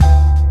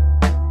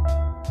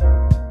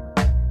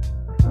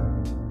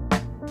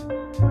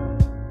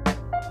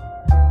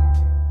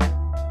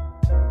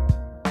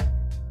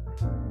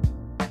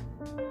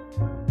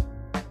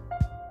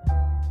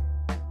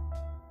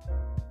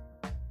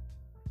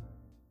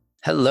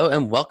Hello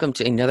and welcome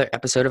to another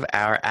episode of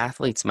Our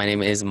Athletes. My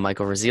name is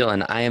Michael Raziel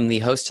and I am the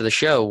host of the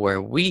show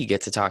where we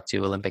get to talk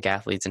to Olympic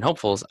athletes and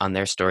hopefuls on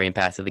their story and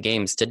path to the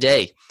games.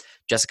 Today,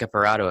 Jessica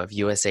Parado of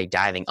USA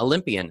Diving,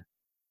 Olympian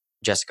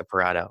Jessica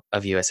Parado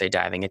of USA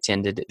Diving,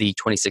 attended the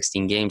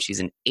 2016 games. She's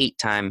an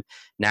 8-time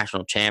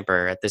national champ,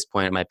 or at this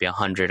point it might be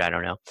 100, I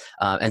don't know,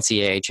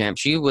 NCAA champ.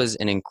 She was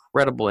an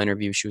incredible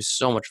interview. She was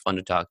so much fun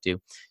to talk to.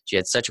 She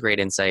had such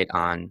great insight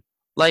on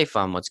life,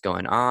 on what's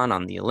going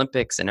on the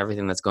Olympics and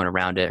everything that's going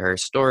around it. Her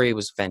story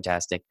was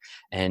fantastic,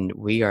 and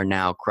we are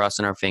now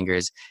crossing our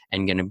fingers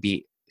and going to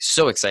be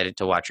so excited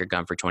to watch her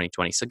gun for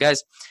 2020. So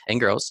guys and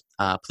girls,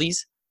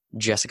 please,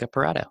 Jessica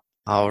Parado.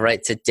 All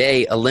right,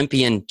 today,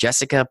 Olympian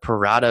Jessica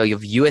Parado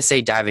of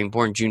USA Diving,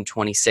 born June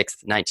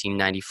 26th,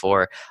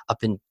 1994,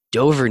 up in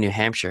Dover, New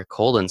Hampshire.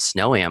 Cold and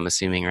snowy, I'm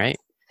assuming, right?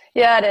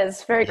 Yeah, it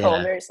is. Very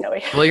cold, very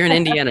snowy. Well, you're in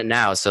Indiana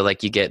now, so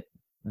like you get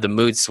the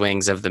mood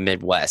swings of the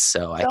Midwest.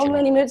 So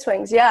many mood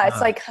swings. Yeah, it's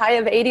like high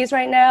of 80s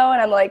right now,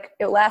 and I'm like,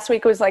 last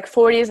week was like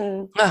 40s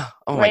and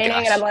raining,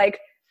 and I'm like,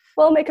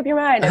 well, make up your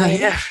mind. I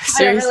mean, yeah,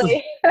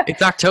 seriously.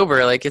 It's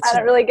October. Like I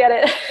don't really get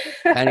it.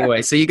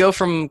 Anyway, so you go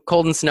from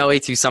cold and snowy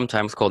to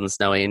sometimes cold and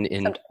snowy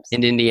in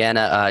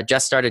Indiana.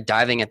 Jess started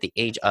diving at the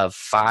age of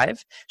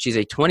 5. She's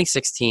a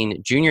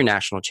 2016 junior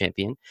national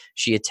champion.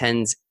 She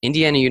attends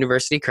Indiana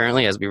University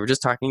currently, as we were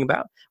just talking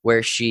about,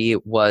 where she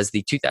was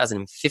the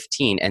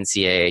 2015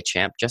 NCAA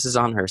champ. Jess is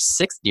on her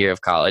 6th year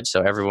of college,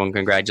 so everyone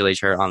congratulate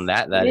her on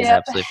that. That is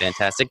absolutely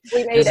fantastic.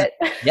 We made it.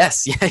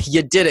 Yes,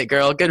 you did it,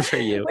 girl. Good for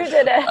you. We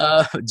did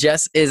it.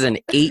 Jess is an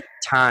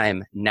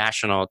 8-time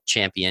national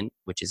champion,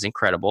 which is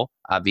incredible,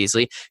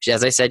 obviously.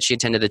 As I said, she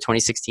attended the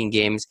 2016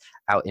 games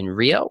out in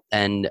Rio,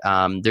 and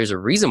there's a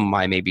reason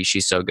why maybe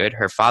she's so good.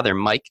 Her father,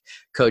 Mike,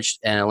 coached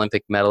an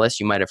Olympic medalist.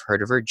 You might have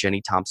heard of her,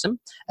 Jenny Thompson,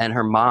 and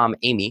her mom,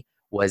 Amy,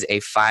 was a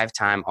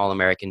 5-time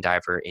All-American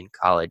diver in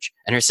college.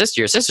 And your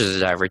sister's a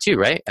diver too,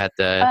 right?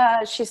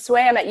 She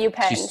swam at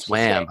UPenn. She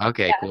swam.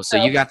 Okay, cool. So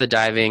you got the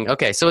diving.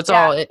 Okay, so it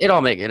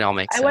all makes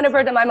sense. I went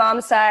over to my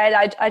mom's side.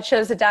 I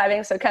chose the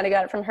diving, so kind of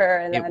got it from her.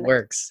 And it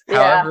works.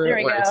 Yeah, however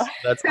it works.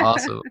 That's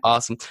awesome.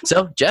 Awesome.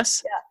 So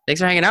Jess,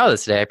 thanks for hanging out with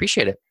us today. I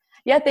appreciate it.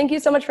 Yeah, thank you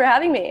so much for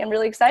having me. I'm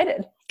really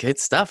excited. Good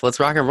stuff. Let's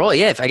rock and roll.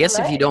 Yeah,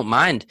 if you don't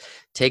mind,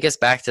 take us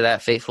back to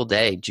that fateful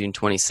day, June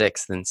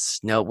 26th, and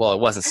snow. Well, it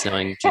wasn't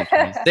snowing June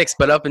 26th,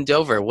 but up in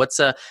Dover. What's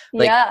tell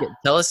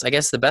us, I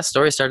guess the best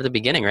story started at the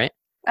beginning, right?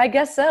 I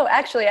guess so.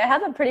 Actually, I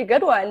have a pretty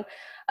good one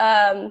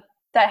that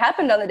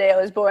happened on the day I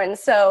was born.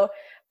 So,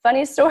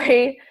 funny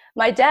story,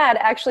 my dad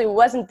actually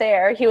wasn't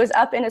there. He was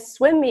up in a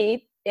swim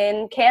meet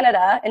in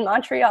Canada, in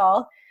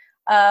Montreal.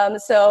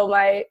 So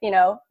my,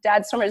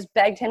 dad's swimmers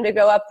begged him to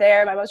go up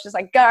there. My mom was just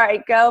like, all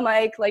right, go,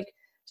 Mike,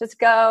 just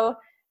go.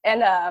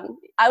 And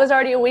I was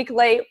already a week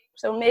late,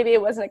 so maybe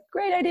it wasn't a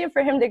great idea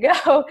for him to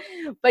go.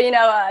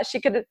 But, she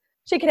could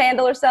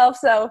handle herself.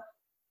 So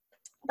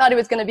thought he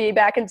was going to be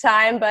back in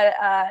time. But,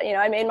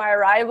 I made my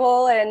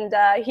arrival and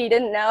he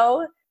didn't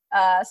know.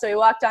 So he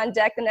walked on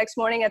deck the next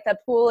morning at the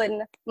pool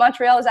in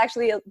Montreal. It was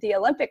actually the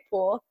Olympic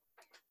pool.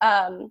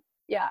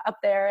 Up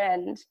there,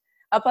 and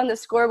up on the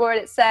scoreboard,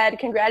 it said,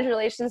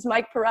 "Congratulations,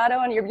 Mike Parado,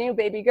 on your new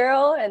baby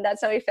girl." And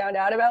that's how he found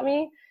out about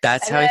me.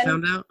 That's how he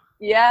found out?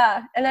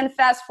 Yeah. And then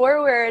fast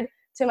forward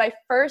to my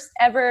first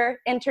ever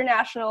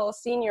international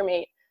senior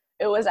meet.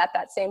 It was at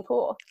that same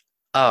pool.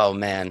 Oh,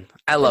 man.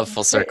 I love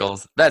full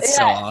circles. That's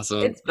so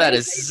awesome. That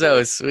is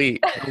so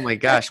sweet. Oh, my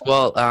gosh.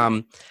 Well,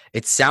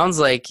 it sounds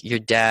like your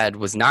dad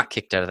was not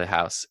kicked out of the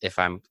house, if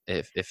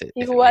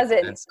he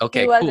wasn't.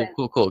 Okay,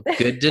 cool.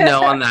 Good to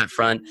know on that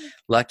front.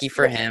 Lucky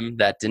for him,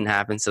 that didn't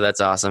happen, so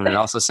that's awesome. And it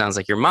also sounds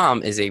like your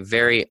mom is a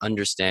very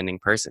understanding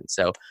person,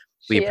 so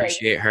we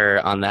appreciate her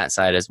on that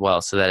side as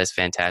well. So that is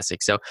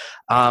fantastic. So,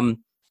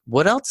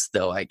 what else,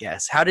 though, I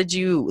guess? How did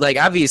you,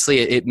 obviously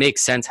it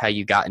makes sense how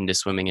you got into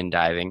swimming and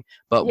diving,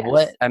 but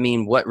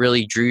what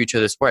really drew you to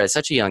the sport at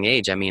such a young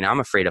age? I mean,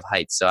 I'm afraid of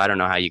heights, so I don't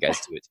know how you guys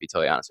do it, to be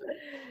totally honest with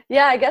you.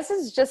 Yeah, I guess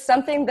it's just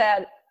something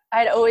that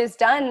I'd always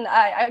done.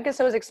 I guess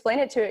I was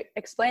explaining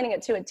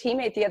it to a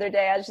teammate the other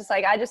day. I was just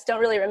like, I just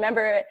don't really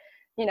remember,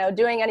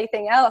 doing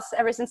anything else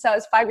ever since I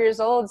was 5 years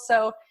old.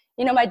 So,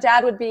 my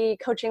dad would be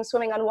coaching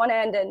swimming on one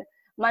end and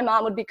my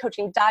mom would be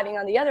coaching diving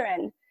on the other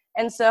end.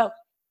 And so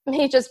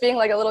me just being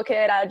like a little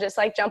kid, I would just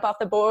jump off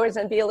the boards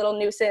and be a little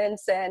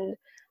nuisance. And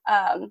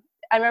I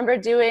remember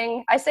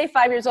I say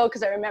 5 years old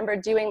because I remember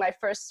doing my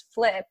first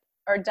flip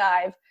or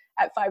dive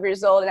at 5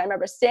 years old. And I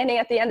remember standing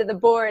at the end of the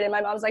board and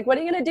my mom was like, "What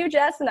are you going to do,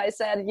 Jess?" And I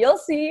said, "You'll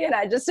see." And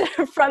I just did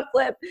a front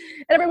flip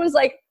and everyone's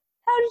like,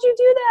 "How did you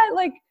do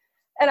that?"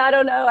 And I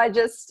don't know. I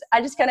just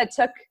kind of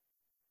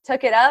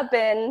took it up,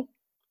 and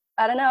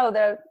I don't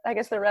know, I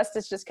guess the rest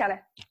is just kind of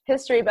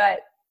history.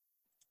 But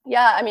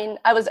yeah, I mean,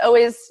 I was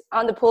always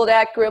on the pool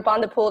deck, grew up on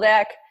the pool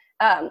deck.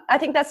 I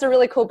think that's the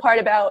really cool part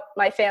about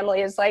my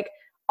family is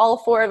all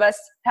 4 of us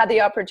had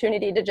the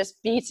opportunity to just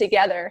be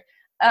together,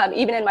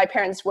 even in my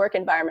parents' work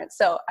environment.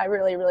 So I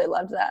really, really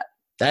loved that.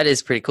 That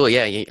is pretty cool.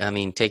 Yeah, I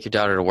mean, take your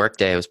daughter to work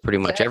day. It was pretty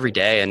much every Exactly.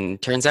 day, and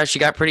turns out she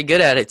got pretty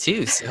good at it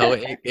too. So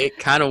it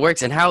kind of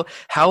works. And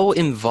how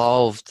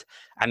involved?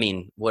 I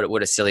mean,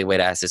 what a silly way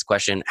to ask this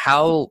question.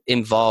 How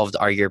involved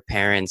are your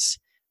parents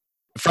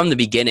from the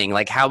beginning?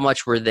 Like, how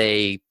much were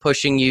they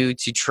pushing you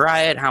to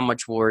try it? How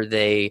much were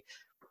they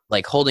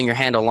like holding your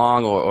hand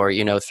along,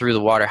 or through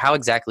the water? How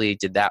exactly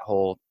did that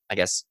whole, I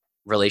guess,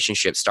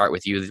 relationship start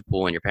with you, the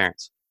pool, and your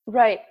parents?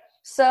 Right.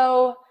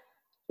 So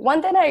one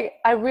thing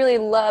I really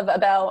love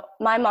about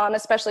my mom,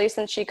 especially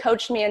since she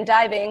coached me in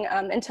diving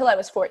until I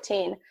was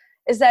 14,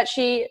 is that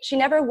she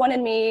never wanted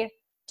me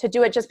to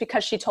do it just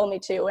because she told me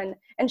to,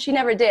 and she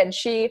never did.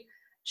 She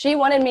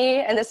wanted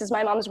me, and this is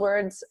my mom's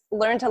words,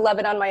 learn to love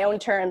it on my own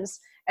terms.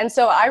 And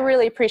so I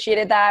really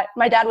appreciated that.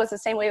 My dad was the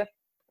same way with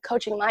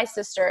coaching my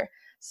sister.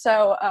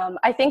 So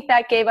I think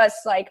that gave us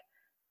like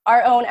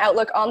our own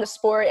outlook on the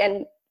sport,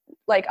 and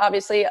like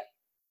obviously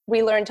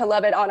we learned to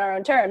love it on our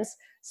own terms.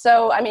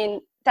 So I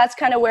mean, that's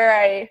kind of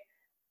where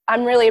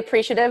I'm really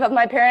appreciative of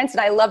my parents, and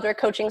I love their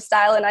coaching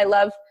style, and I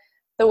love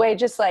the way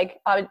just like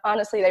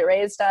honestly they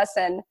raised us.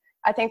 And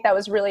I think that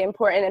was really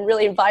important and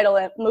really vital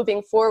in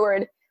moving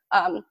forward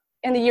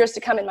in the years to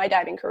come in my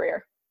diving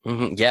career.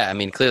 Yeah, I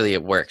mean, clearly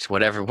it worked.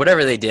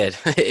 Whatever they did,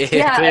 it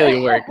Yeah. clearly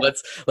worked.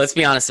 Let's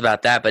be honest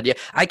about that. But yeah,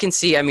 I can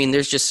see. I mean,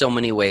 there's just so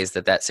many ways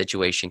that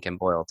situation can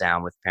boil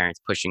down with parents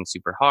pushing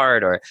super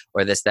hard, or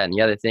this, that, and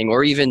the other thing,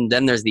 or even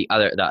then there's the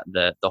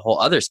whole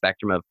other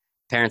spectrum of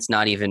parents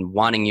not even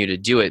wanting you to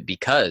do it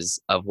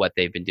because of what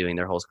they've been doing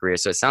their whole career.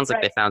 So it sounds like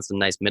Right. they found some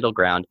nice middle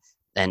ground,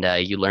 and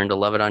you learned to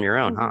love it on your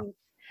own, huh? Mm-hmm.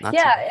 Not too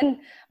Yeah, and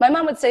my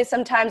mom would say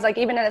sometimes, like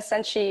even in a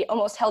sense, she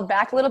almost held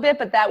back a little bit,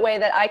 but that way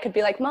that I could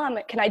be like, Mom,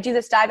 can I do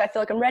this dive? I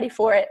feel like I'm ready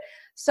for it.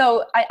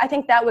 So I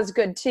think that was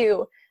good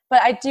too.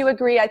 But I do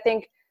agree. I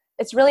think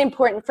it's really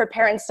important for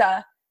parents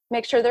to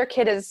make sure their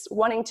kid is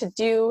wanting to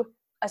do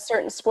a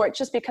certain sport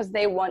just because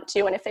they want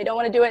to. And if they don't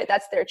want to do it,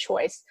 that's their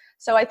choice.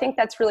 So I think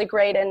that's really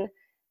great. And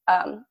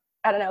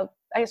I don't know,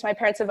 I guess my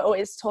parents have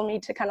always told me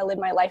to kind of live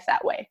my life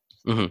that way.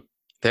 hmm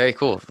Very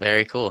cool.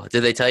 Very cool. Did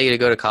they tell you to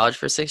go to college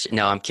for 6 years?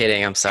 No, I'm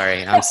kidding. I'm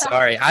sorry. I'm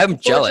sorry. I'm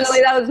Fortunately,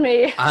 jealous. that was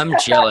me. I'm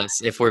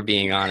jealous. If we're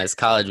being honest,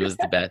 college was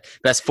the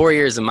best 4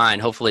 years of mine.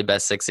 Hopefully,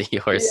 best six of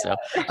yours. So,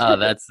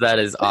 Yeah. that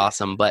is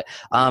awesome. But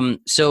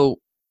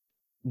so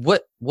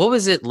what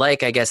was it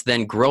like? I guess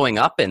then growing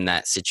up in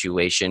that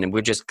situation, and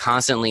we're just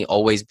constantly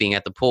always being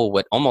at the pool.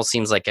 What almost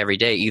seems like every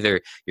day,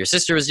 either your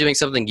sister was doing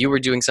something, you were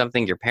doing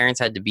something, your parents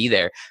had to be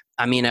there.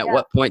 I mean, at Yeah.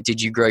 what point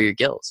did you grow your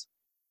gills?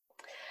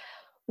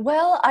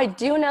 Well, I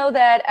do know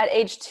that at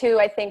age 2,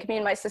 I think me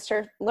and my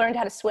sister learned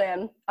how to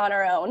swim on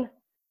our own.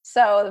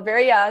 So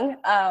very young.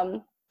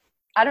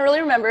 I don't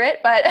really remember it,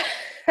 but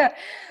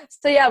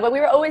so yeah, but we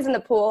were always in the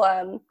pool,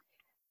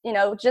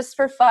 just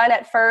for fun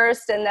at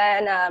first. And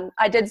then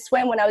I did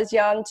swim when I was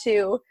young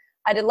too.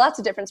 I did lots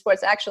of different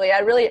sports, actually. I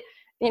really,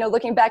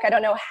 looking back, I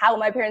don't know how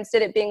my parents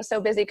did it being so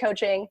busy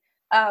coaching.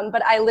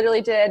 But I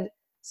literally did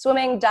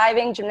swimming,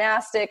 diving,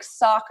 gymnastics,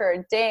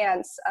 soccer,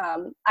 dance.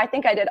 I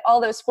think I did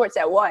all those sports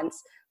at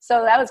once.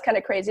 So that was kind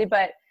of crazy.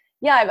 But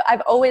yeah,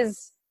 I've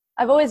always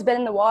been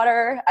in the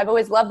water. I've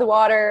always loved the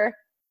water.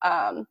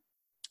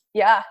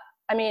 Yeah,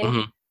 I mean,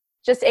 hmm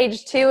just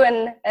age 2,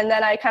 and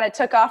then I kind of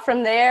took off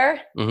from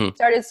there, hmm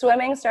started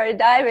swimming, started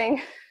diving.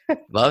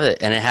 Love it.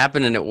 And it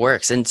happened and it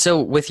works. And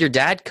so with your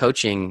dad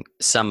coaching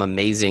some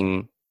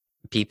amazing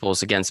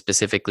peoples, again,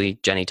 specifically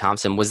Jenny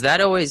Thompson,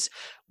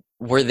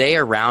 were they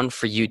around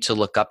for you to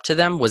look up to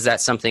them? Was that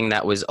something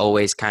that was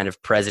always kind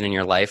of present in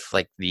your life?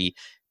 Like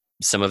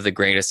some of the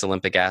greatest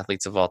Olympic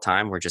athletes of all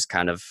time were just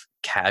kind of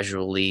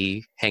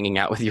casually hanging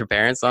out with your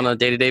parents on a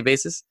day-to-day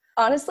basis?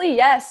 Honestly,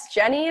 yes.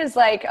 Jenny is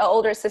like an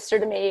older sister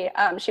to me.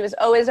 She was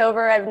always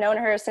over. I've known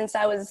her since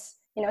I was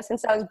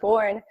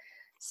born.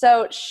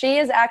 So she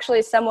is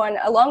actually someone,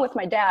 along with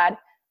my dad,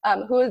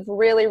 who has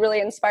really,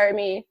 really inspired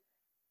me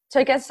to,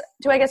 I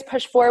guess,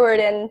 push forward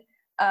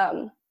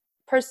and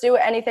pursue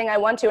anything I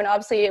want to. And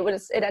obviously,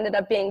 it ended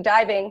up being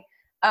diving.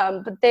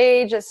 But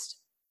they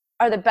just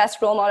are the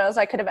best role models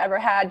I could have ever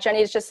had.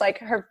 Jenny's just like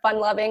her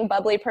fun-loving,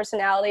 bubbly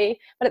personality,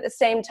 but at the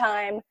same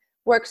time,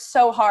 works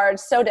so hard,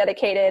 so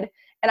dedicated.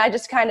 And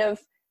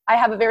I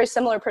have a very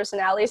similar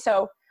personality.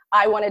 So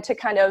I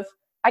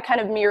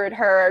kind of mirrored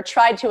her,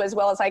 tried to as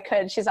well as I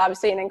could. She's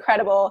obviously an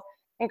incredible,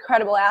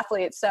 incredible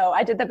athlete. So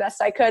I did the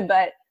best I could,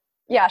 but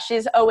yeah,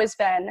 she's always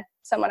been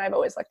someone I've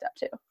always looked up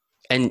to.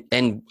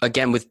 And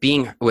again,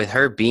 with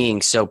her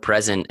being so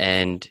present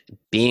and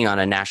being on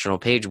a national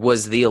page,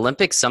 was the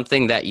Olympics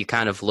something that you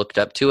kind of looked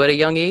up to at a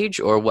young age,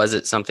 or was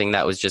it something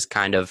that was just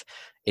kind of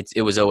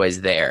it was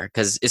always there?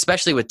 Because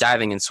especially with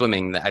diving and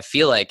swimming, I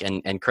feel like,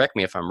 and correct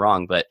me if I'm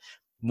wrong, but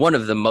one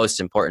of the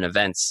most important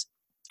events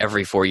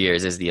every 4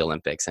 years is the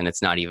Olympics, and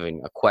it's not even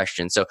a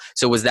question. So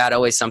was that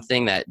always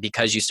something that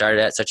because you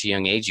started at such a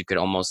young age, you could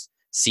almost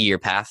see your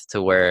path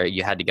to where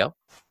you had to go?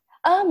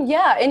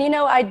 Yeah. And,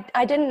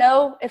 I didn't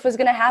know if it was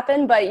going to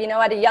happen, but,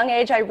 at a young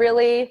age, I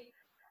really,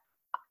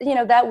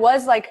 that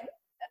was like,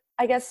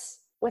 I guess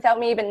without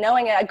me even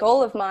knowing it, a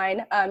goal of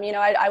mine.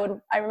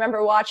 I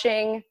remember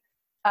watching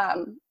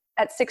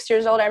At 6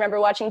 years old, I remember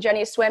watching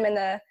Jenny swim in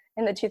the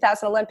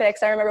 2000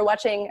 Olympics. I remember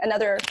watching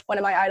another one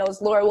of my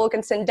idols, Laura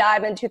Wilkinson,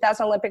 dive in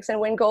 2000 Olympics and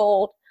win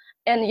gold.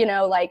 And, you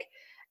know, like,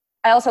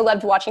 I also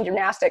loved watching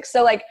gymnastics.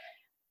 So, like,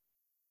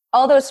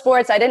 all those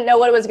sports, I didn't know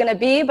what it was going to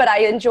be, but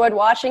I enjoyed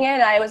watching it.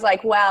 And I was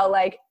like, wow,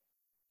 like,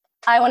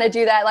 I want to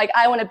do that. Like,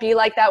 I want to be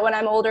like that when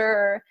I'm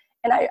older.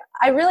 And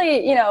I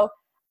really, you know,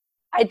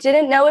 I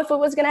didn't know if it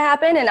was going to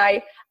happen. And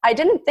I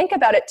didn't think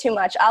about it too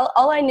much.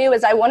 All I knew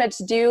is I wanted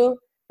to do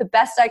the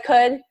best I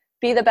could,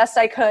 be the best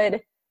I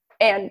could,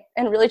 and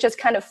really just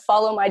kind of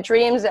follow my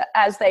dreams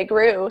as they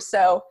grew.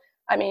 So,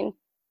 I mean,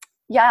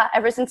 yeah,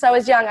 ever since I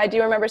was young, I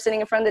do remember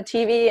sitting in front of the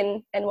TV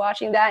and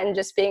watching that and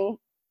just being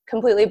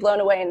completely blown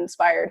away and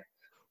inspired.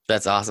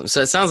 That's awesome.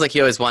 So it sounds like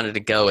you always wanted to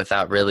go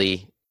without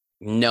really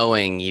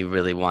knowing you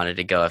really wanted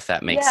to go, if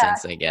that makes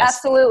sense, I guess.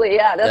 Absolutely.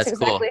 Yeah, that's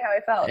cool. exactly how I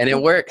felt. And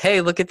it worked.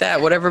 Hey, look at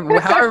that.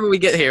 However we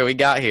get here, we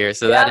got here.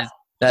 So that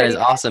is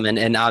awesome.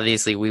 And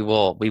obviously we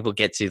will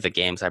get to the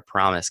games, I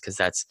promise, because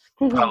that's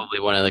probably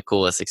one of the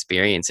coolest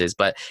experiences.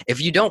 But if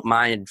you don't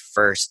mind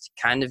first,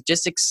 kind of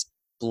just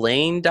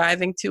explain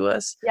diving to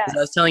us. Yes. I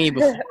was telling you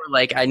before,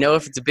 like, I know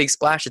if it's a big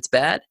splash, it's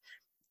bad.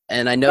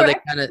 And I know they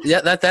kind of,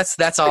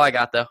 that's all I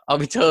got though. I'll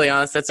be totally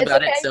honest. That's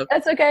about it. So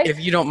that's okay. If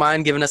you don't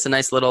mind giving us a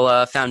nice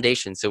little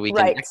foundation so we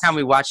can, next time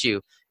we watch you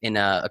in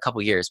a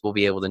couple years, we'll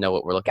be able to know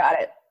what we're looking for. Got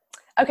it.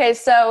 Okay.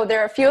 So there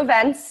are a few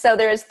events. So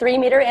there's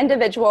 3-meter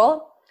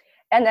individual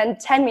and then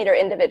 10-meter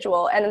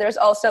individual. And then there's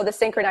also the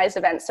synchronized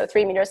events. So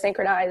 3-meter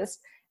synchronized,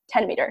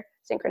 10-meter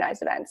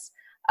synchronized events.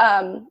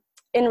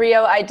 In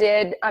Rio,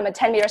 I'm a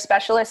 10-meter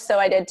specialist. So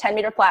I did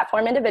 10-meter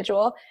platform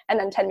individual and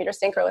then 10-meter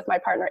synchro with my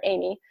partner,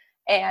 Amy.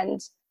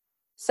 And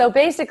so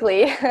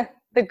basically,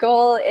 the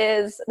goal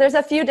is, there's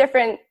a few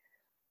different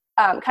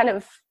kind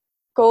of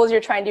goals you're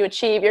trying to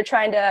achieve. You're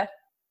trying to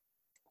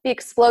be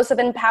explosive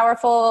and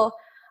powerful.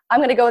 I'm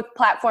going to go with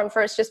platform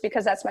first just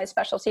because that's my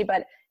specialty,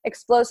 but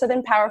explosive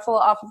and powerful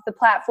off of the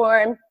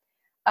platform.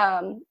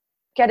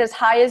 Get as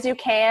high as you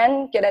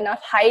can, get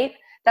enough height.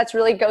 That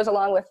really goes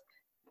along with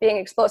being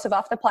explosive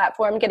off the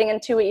platform, getting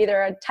into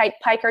either a tight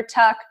pike or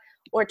tuck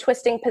or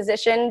twisting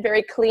position,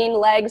 very clean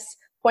legs,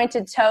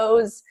 pointed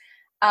toes.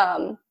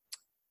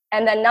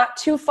 And then not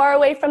too far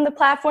away from the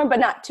platform, but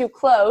not too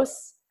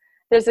close.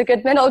 There's a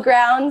good middle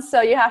ground,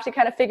 so you have to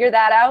kind of figure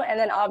that out. And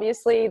then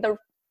obviously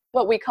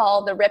what we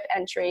call the rip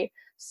entry.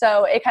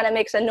 So it kind of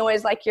makes a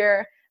noise like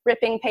you're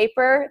ripping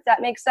paper, if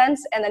that makes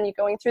sense. And then you're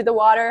going through the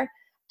water,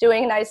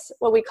 doing a nice,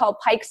 what we call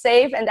pike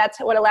save. And that's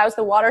what allows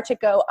the water to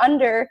go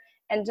under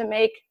and to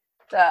make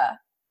the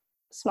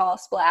small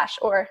splash,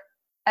 or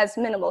as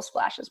minimal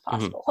splash as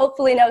possible.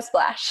 Hopefully no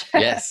splash.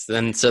 Yes.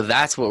 And so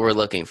that's what we're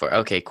looking for.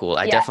 Okay, cool.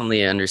 I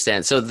definitely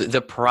understand. So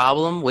the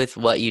problem with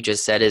what you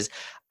just said is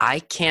I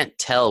can't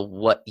tell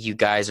what you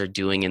guys are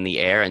doing in the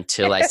air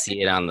until I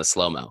see it on the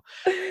slow-mo.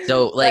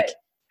 So like,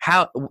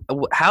 how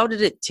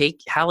did it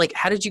take, how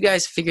did you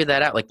guys figure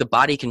that out? Like the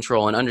body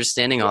control and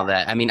understanding all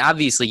that. I mean,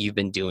 obviously you've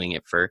been doing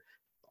it for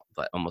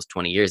almost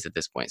 20 years at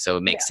this point, so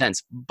it makes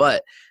sense.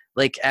 But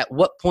like, at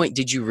what point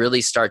did you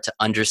really start to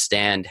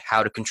understand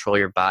how to control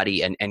your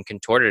body and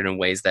contort it in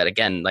ways that,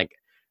 again, like,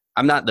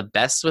 I'm not the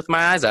best with my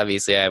eyes.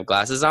 Obviously, I have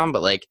glasses on,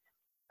 but like,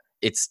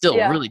 it's still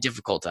really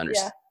difficult to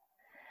understand.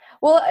 Yeah.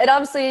 Well, it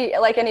obviously,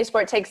 like any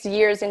sport, takes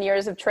years and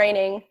years of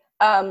training.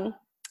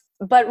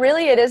 But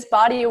really, it is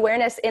body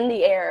awareness in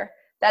the air.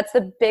 That's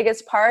the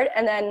biggest part.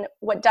 And then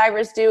what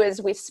divers do is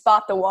we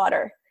spot the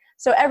water.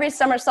 So every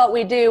somersault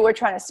we do, we're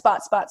trying to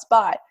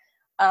spot.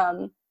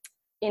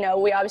 You know,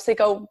 we obviously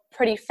go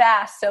pretty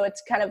fast, so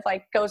it's kind of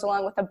like goes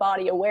along with the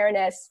body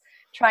awareness,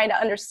 trying to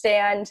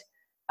understand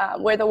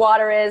where the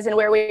water is and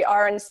where we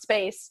are in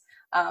space.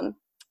 And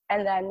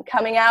then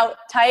coming out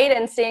tight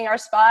and seeing our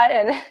spot.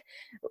 And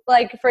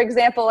like, for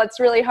example, it's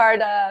really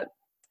hard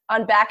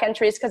on back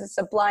entries because it's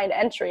a blind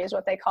entry is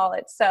what they call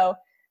it. So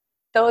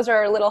those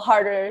are a little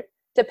harder,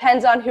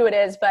 depends on who it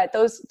is, but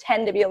those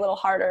tend to be a little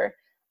harder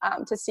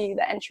to see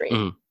the entry.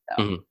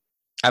 So.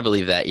 I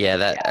believe that.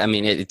 Yeah, I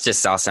mean, it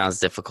just all sounds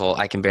difficult.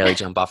 I can barely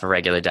jump off a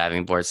regular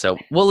diving board. So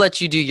we'll let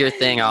you do your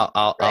thing.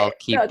 I'll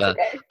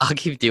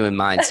keep doing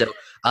mine. So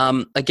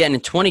again, in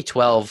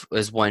 2012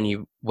 is when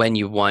you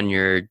won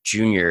your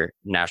junior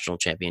national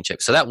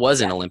championship. So that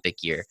was an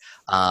Olympic year.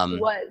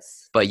 It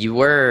was. But you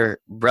were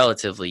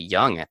relatively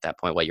young at that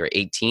point. What, you were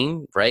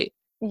 18, right?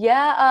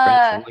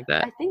 Yeah. Something like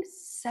that? I think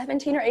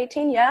 17 or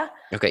 18. Yeah.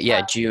 Okay.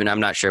 Yeah. June. I'm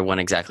not sure when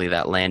exactly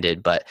that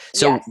landed, but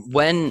so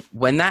when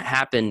that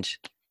happened,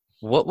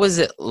 what was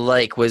it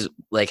like? Was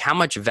like, how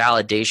much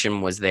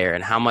validation was there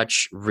and how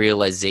much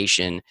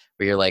realization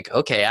where you're like,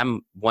 okay,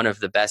 I'm one of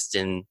the best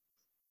in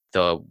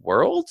the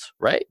world,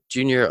 right?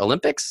 Junior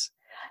Olympics?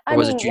 Or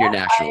was it junior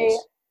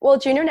nationals?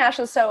 Junior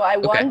nationals. So I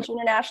won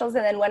junior nationals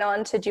and then went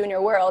on to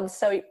junior worlds.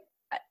 So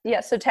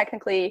so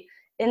technically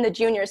in the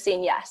junior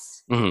scene,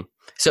 yes. Mm-hmm.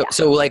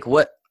 So like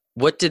what,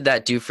 what did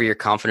that do for your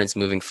confidence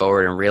moving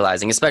forward and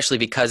realizing, especially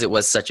because it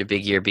was such a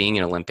big year being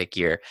an Olympic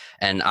year,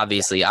 and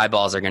obviously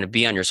eyeballs are going to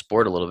be on your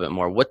sport a little bit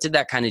more. What did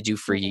that kind of do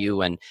for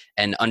you and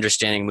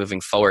understanding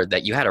moving forward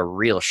that you had a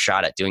real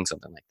shot at doing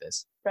something like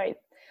this? Right.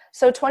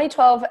 So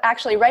 2012,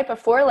 actually right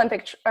before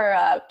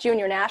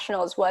junior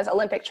nationals was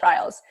Olympic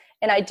trials.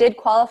 And I did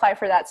qualify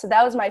for that. So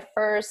that was my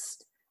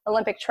first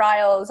Olympic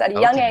trials at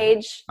a young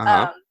age.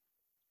 Uh-huh.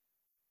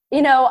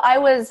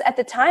 At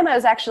the time I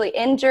was actually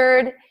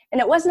injured and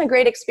it wasn't a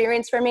great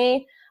experience for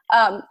me.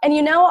 It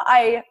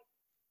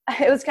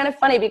was kind of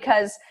funny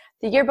because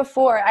the year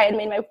before I had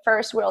made my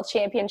first world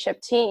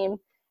championship team,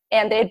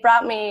 and they had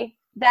brought me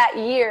that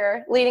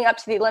year leading up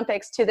to the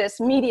Olympics to this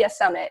media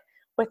summit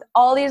with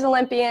all these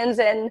Olympians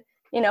and,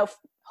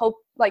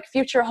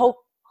 future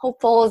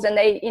hopefuls. And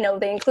they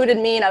included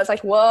me, and I was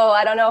like, whoa,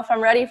 I don't know if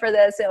I'm ready for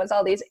this. It was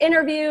all these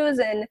interviews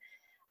and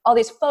all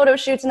these photo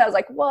shoots. And I was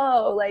like,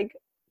 whoa,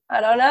 I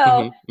don't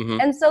know.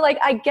 And so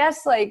I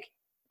guess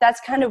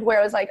that's kind of where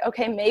I was like,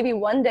 okay, maybe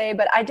one day,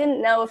 but I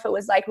didn't know if it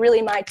was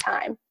really my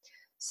time.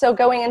 So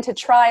going into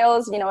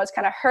trials, I was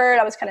kind of hurt.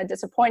 I was kind of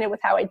disappointed with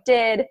how I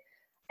did.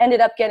 Ended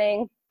up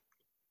getting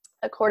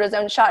a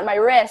cortisone shot in my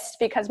wrist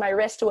because my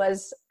wrist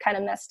was kind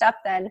of messed up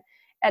then.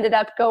 Ended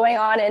up going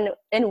on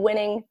and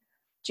winning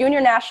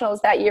junior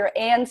nationals that year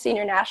and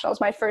senior nationals,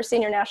 my first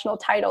senior national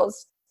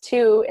titles,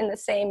 2 in the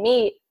same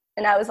meet.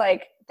 And I was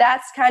like,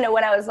 that's kind of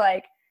when I was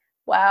like,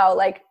 wow,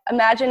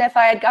 imagine if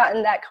I had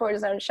gotten that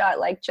cortisone shot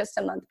just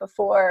a month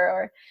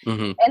before,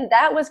 and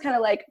that was kind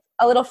of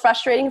a little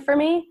frustrating for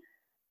me.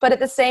 But at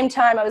the same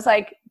time, I was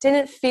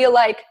didn't feel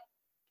like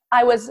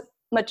I was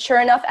mature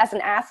enough as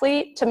an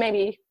athlete to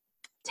maybe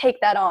take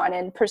that on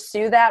and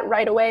pursue that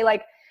right away. I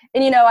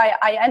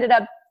ended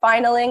up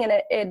finaling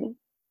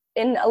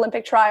in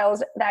Olympic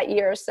trials that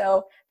year.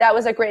 So that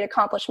was a great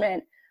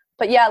accomplishment.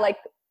 But yeah,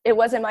 it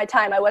wasn't my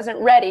time. I wasn't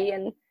ready.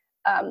 And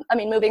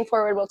moving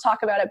forward, we'll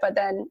talk about it. But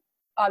then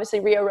obviously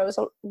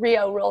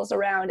Rio rolls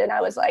around and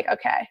I was like,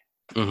 okay.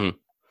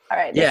 All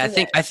right. Yeah,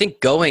 I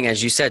think going,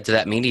 as you said, to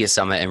that media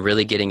summit and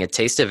really getting a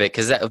taste of it,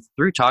 because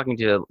through talking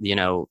to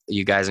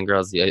you guys and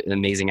girls, the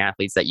amazing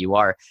athletes that you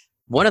are,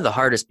 one of the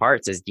hardest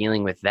parts is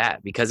dealing with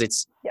that because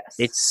it's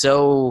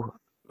so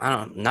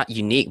not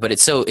unique, but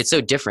it's so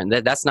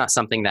different. That's not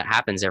something that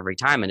happens every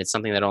time, and it's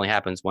something that only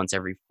happens once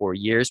every 4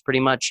 years, pretty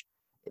much.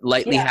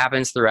 Lightly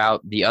happens throughout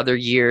the other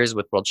years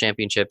with world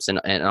championships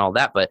and all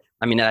that, but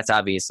that's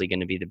obviously going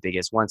to be the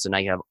biggest one. So now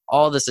you have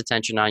all this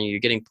attention on you. You're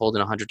getting pulled in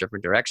 100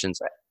 different directions.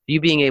 Right. You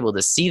being able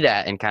to see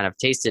that and kind of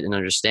taste it and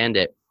understand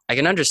it, I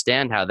can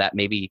understand how that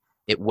maybe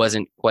it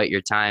wasn't quite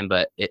your time,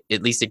 but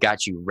at least it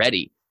got you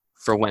ready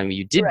for when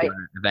you did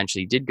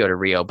eventually did go to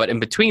Rio. But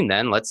in between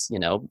then, let's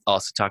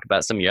also talk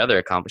about some of your other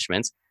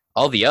accomplishments,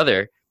 all the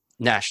other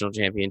national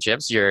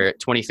championships, your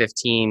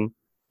 2015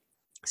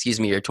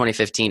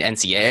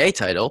 NCAA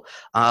title.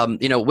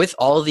 With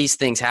all these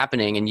things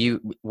happening, and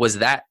was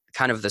that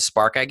kind of the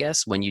spark, I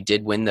guess, when you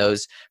did win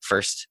those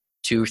first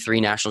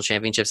 2-3 national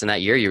championships in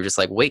that year? You were just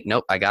like, wait,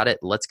 nope, I got it.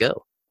 Let's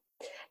go.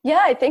 Yeah,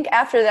 I think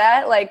after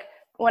that,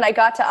 when I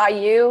got to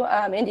IU,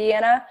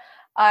 Indiana,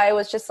 I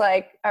was just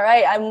like, all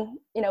right, I'm,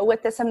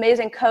 with this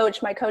amazing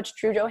coach, my coach,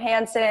 Drew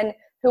Johansson,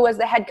 who was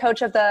the head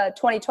coach of the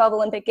 2012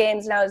 Olympic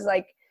Games. And I was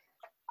like,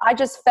 I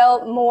just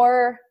felt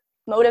more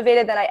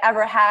motivated than I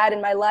ever had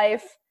in my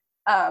life.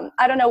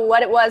 I don't know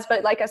what it was,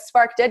 but a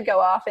spark did go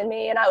off in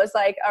me. And I was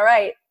like, all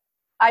right,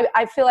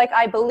 I feel like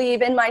I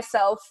believe in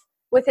myself,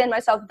 within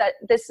myself, that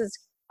this is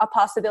a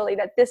possibility,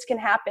 that this can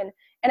happen.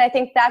 And I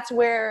think that's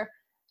where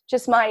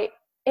just my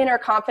inner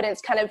confidence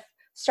kind of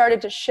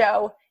started to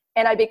show.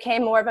 And I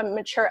became more of a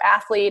mature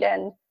athlete,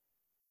 and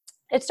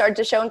it started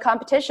to show in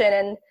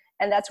competition.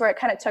 And that's where it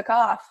kind of took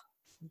off.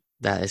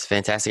 That is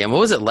fantastic. And what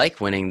was it like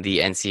winning the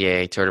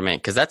NCAA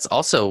tournament? Because that's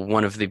also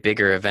one of the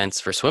bigger events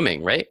for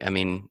swimming, right?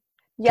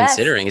 Yes.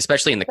 Considering,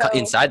 especially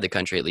inside the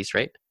country, at least,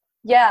 right?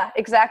 Yeah,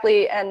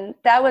 exactly. And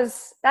that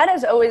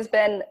has always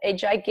been a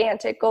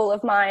gigantic goal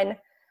of mine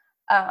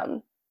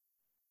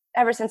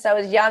ever since I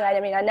was young. I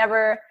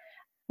never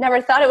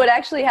thought it would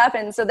actually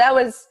happen. So that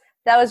was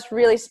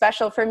really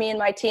special for me and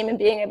my team, and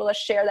being able to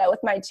share that with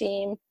my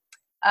team,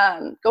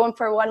 going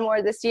for one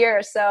more this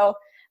year. So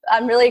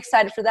I'm really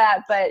excited for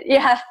that. But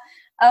yeah,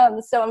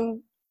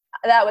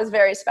 that was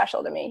very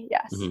special to me.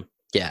 Yes. Mm-hmm.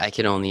 Yeah, I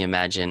can only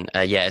imagine.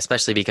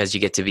 Especially because you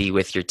get to be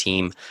with your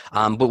team.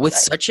 But with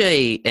such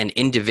an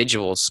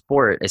individual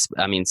sport,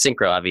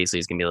 synchro obviously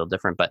is going to be a little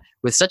different, but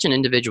with such an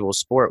individual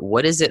sport,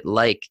 what is it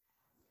like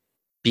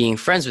being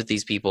friends with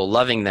these people,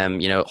 loving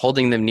them,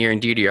 holding them near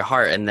and dear to your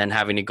heart, and then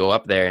having to go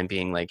up there and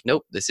being like,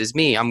 nope, this is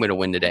me. I'm going to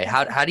win today.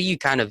 How do you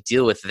kind of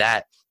deal with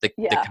that, the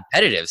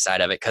competitive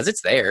side of it? Because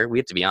it's there. We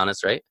have to be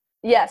honest, right?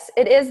 Yes,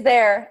 it is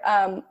there.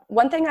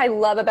 One thing I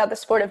love about the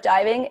sport of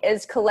diving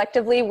is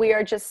collectively we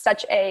are just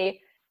such a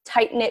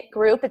tight-knit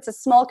group. It's a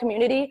small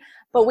community,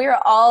 but we are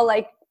all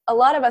a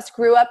lot of us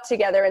grew up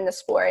together in the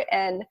sport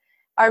and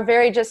are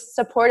very just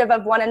supportive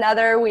of one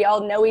another. We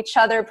all know each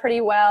other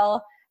pretty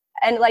well.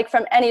 And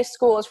from any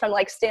schools, from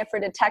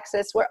Stanford to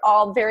Texas, we're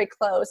all very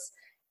close.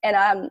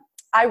 And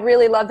I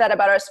really love that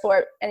about our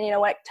sport. And,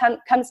 when it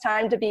comes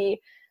time to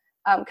be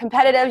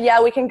competitive,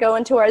 yeah, we can go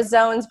into our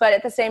zones, but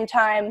at the same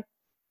time,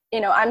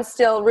 I'm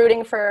still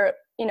rooting for,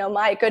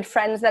 my good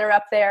friends that are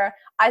up there.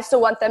 I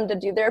still want them to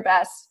do their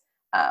best.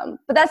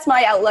 But that's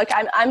my outlook.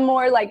 I'm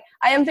more like,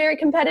 I am very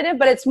competitive,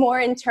 but it's more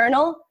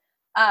internal.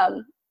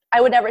 I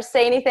would never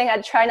say anything.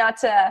 I'd try not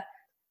to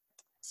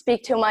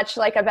speak too much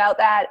about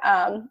that.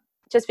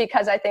 Just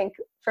because I think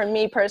for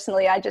me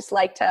personally, I just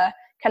like to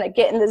kind of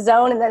get in the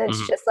zone, and then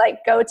it's just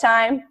go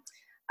time.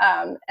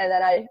 And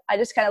then I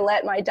just kind of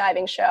let my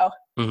diving show.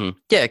 Mm-hmm.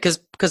 Yeah, because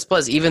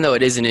plus, even though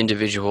it is an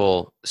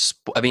individual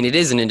it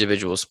is an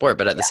individual sport,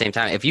 but at the same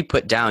time, if you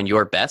put down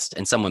your best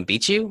and someone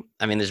beats you,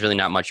 there's really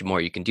not much more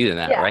you can do than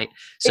that, right?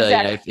 So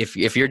exactly.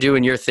 if you're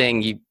doing your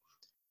thing,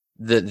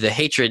 the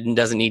hatred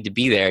doesn't need to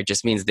be there. It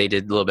just means they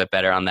did a little bit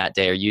better on that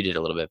day, or you did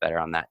a little bit better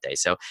on that day.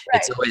 So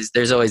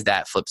there's always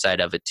that flip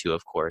side of it too,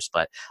 of course.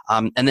 But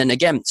and then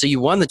again, so you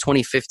won the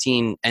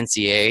 2015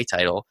 NCAA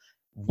title.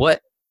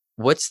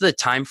 What's the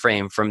time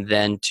frame from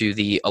then to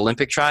the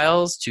Olympic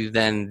trials to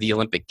then the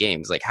Olympic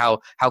Games? Like how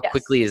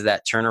quickly is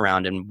that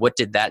turnaround, and what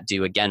did that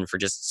do again for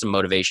just some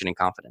motivation and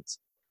confidence?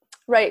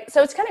 Right.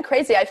 So it's kind of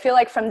crazy. I feel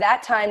like from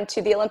that time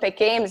to the Olympic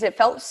Games, it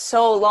felt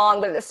so long,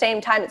 but at the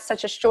same time, it's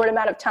such a short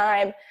amount of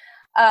time.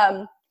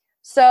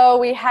 So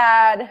we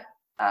had,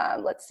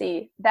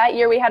 that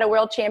year we had a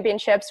World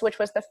Championships, which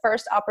was the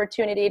first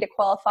opportunity to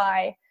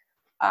qualify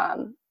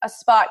a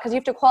spot, because you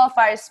have to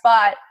qualify a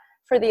spot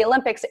for the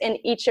Olympics in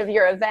each of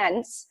your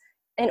events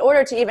in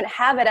order to even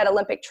have it at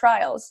Olympic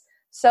trials.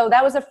 So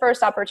that was the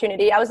first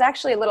opportunity. I was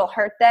actually a little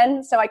hurt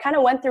then. So I kind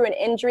of went through an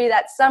injury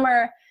that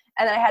summer,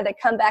 and then I had to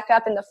come back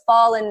up in the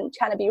fall and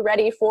kind of be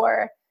ready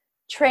for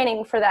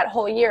training for that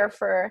whole year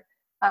for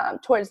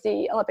towards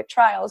the Olympic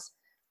trials.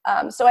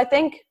 So I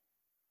think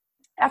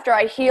after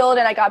I healed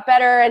and I got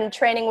better and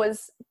training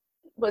was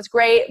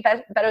great,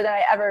 better than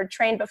I ever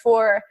trained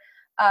before,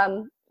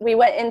 we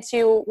went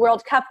into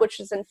World Cup, which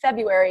was in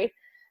February.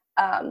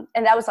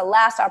 And that was the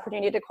last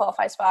opportunity to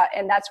qualify spot.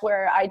 And that's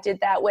where I did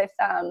that with,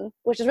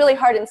 which is really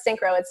hard in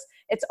synchro.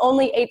 It's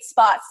only 8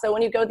 spots. So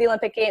when you go to the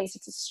Olympic Games,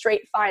 it's a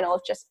straight final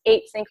of just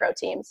 8 synchro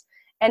teams.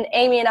 And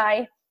Amy and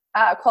I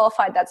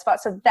qualified that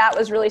spot. So that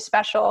was really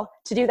special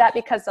to do that,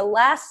 because the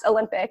last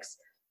Olympics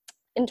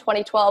in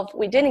 2012,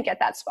 we didn't get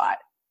that spot.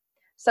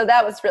 So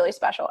that was really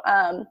special.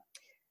 And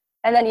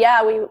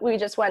then, we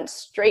just went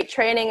straight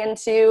training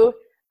into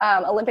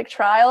Olympic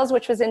trials,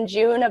 which was in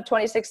June of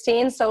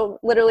 2016. So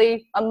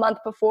literally a month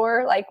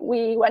before,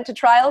 we went to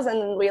trials,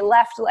 and we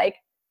left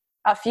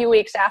a few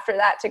weeks after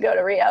that to go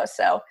to Rio.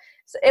 So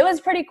it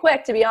was pretty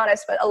quick, to be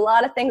honest, but a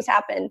lot of things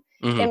happened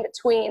in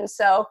between.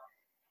 So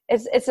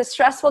it's a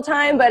stressful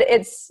time, but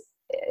it's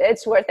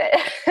worth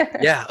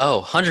it. Yeah.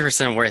 Oh,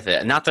 100% worth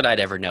it. Not that I'd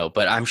ever know,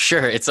 but I'm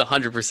sure it's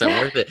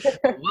 100% worth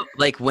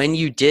it. When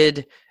you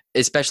did,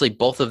 especially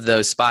both of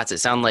those spots, it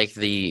sounded like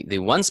the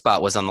one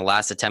spot was on the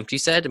last attempt, you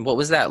said. And what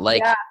was that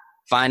like? Yeah.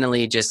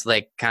 Finally just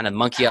kind of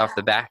monkey off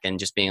the back and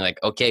just being like,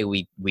 okay,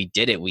 we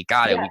did it. We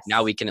got it. Yes.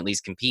 Now we can at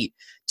least compete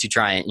to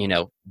try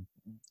and,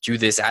 do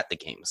this at the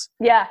games.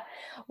 Yeah.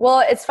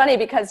 Well, it's funny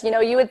because,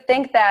 you would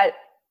think that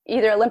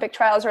either Olympic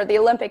trials or the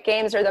Olympic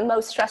Games are the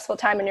most stressful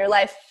time in your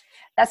life.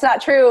 That's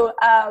not true.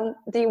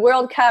 The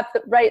World Cup,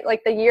 right,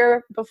 the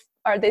year before,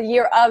 or the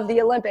year of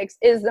the Olympics,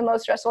 is the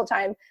most stressful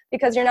time,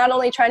 because you're not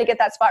only trying to get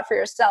that spot for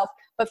yourself,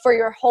 but for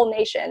your whole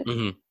nation.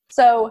 Mm-hmm.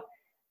 So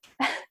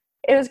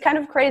it was kind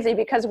of crazy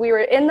because we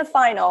were in the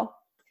final.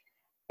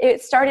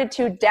 It started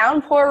to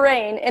downpour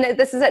rain, and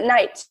this is at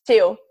night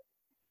too.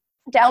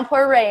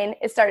 Downpour rain.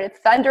 It started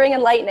thundering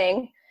and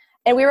lightning,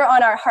 and we were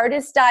on our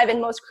hardest dive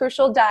and most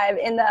crucial dive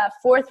in the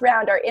 4th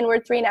round, our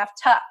inward 3.5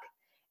 tuck.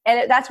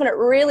 And that's when it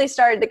really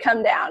started to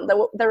come down,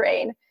 the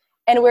rain.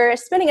 And we're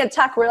spinning a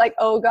tuck. We're like,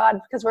 oh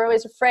God, because we're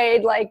always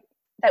afraid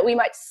that we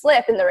might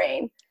slip in the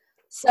rain.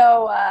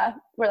 So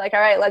we're like, all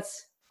right,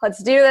 let's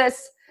do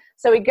this.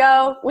 So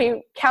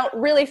we count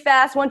really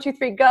fast, 1, 2,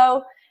 3,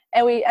 go.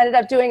 And we ended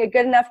up doing a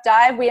good enough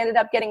dive. We ended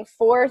up getting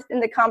 4th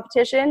in the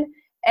competition.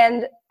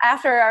 And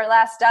after our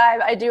last dive,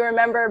 I do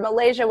remember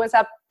Malaysia was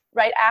up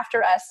right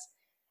after us.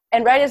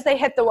 And right as they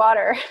hit the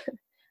water,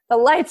 the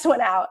lights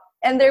went out.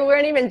 And they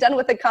weren't even done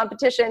with the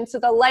competition. So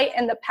the light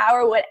and the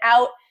power went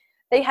out.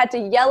 They had to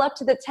yell up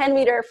to the 10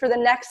 meter for the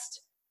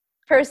next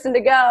person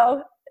to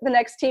go, the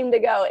next team to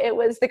go. It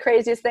was the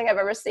craziest thing I've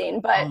ever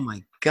seen. But oh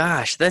my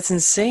gosh, that's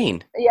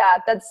insane. Yeah,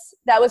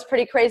 that was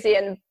pretty crazy.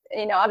 And,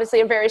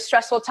 obviously a very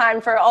stressful time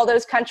for all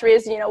those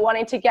countries,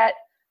 wanting to get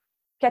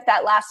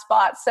that last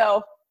spot.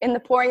 So in the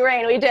pouring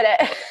rain, we did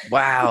it.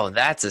 Wow,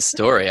 that's a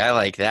story. I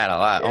like that a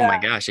lot. Yeah. Oh my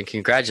gosh. And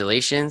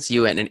congratulations.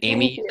 You and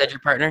Amy, you said your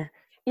partner?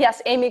 Yes,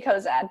 Amy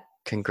Kozad.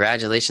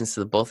 Congratulations to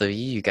the both of you.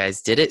 You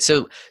guys did it.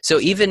 So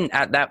even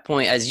at that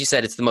point, as you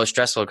said, it's the most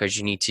stressful because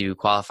you need to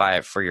qualify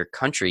it for your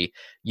country.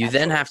 You Absolutely.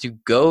 Then have to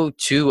go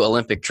to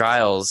Olympic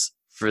trials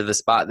for the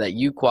spot that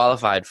you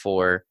qualified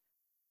for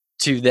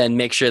to then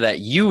make sure that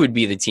you would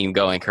be the team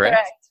going, correct?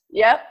 Correct.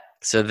 Yep.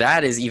 So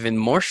that is even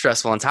more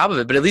stressful on top of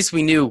it. But at least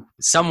we knew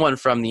someone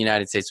from the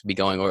United States would be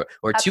going, or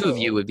two of you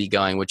Absolutely. would be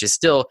going, which is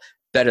still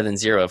better than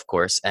zero, of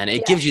course. And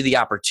it gives you Yes. the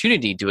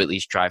opportunity to at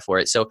least try for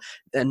it. So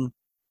then,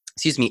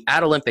 excuse me,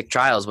 at Olympic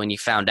trials, when you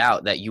found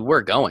out that you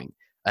were going,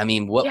 I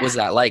mean, what Yeah. was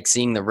that like,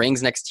 seeing the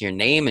rings next to your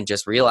name and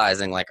just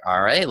realizing like,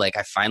 all right, like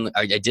I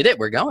did it.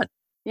 We're going.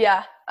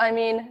 Yeah. I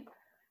mean,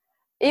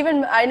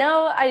 even I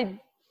know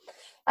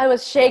I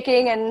was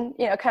shaking and,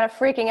 kind of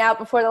freaking out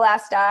before the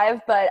last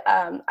dive, but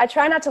I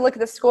try not to look at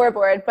the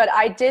scoreboard, but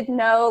I did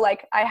know,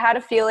 like, I had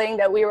a feeling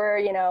that we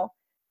were,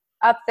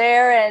 up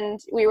there and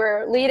we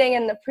were leading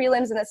in the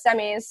prelims and the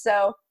semis.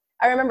 So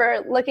I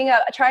remember looking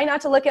up, trying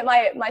not to look at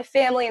my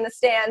family in the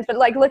stands, but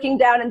like looking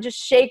down and just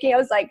shaking. I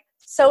was like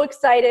so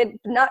excited,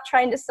 not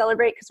trying to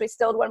celebrate because we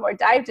still had one more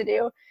dive to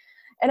do.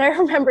 And I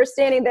remember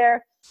standing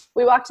there,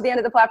 we walked to the end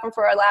of the platform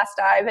for our last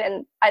dive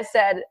and I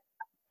said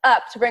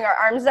up to bring our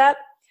arms up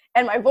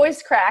and my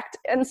voice cracked.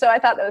 And so I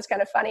thought that was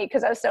kind of funny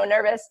because I was so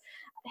nervous.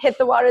 Hit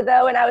the water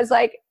though, and I was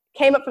like,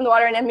 came up from the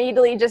water and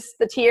immediately just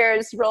the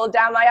tears rolled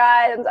down my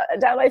eyes,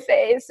 down my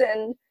face.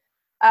 And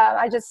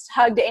I just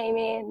hugged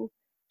Amy, and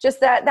just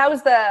that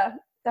was the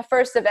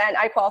first event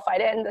I qualified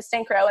in, the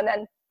synchro, and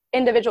then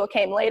individual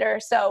came later.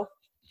 So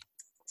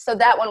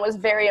that one was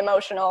very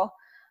emotional.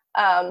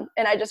 And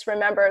I just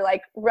remember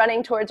like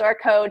running towards our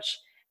coach.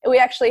 We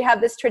actually have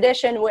this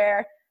tradition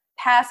where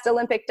past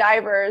Olympic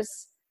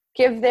divers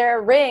give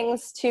their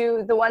rings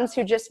to the ones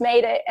who just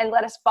made it and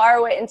let us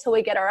borrow it until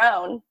we get our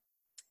own.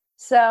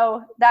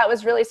 So that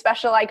was really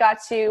special. I got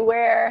to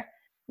wear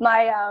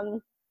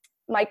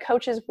my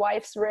coach's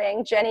wife's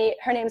ring. Jenny,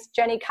 her name's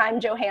Jenny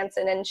Keim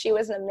Johansson, and she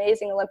was an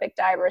amazing Olympic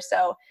diver.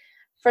 So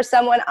for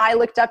someone I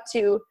looked up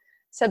to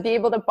be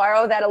able to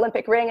borrow that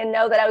Olympic ring and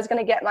know that I was going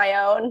to get my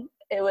own,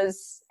 it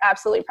was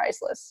absolutely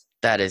priceless.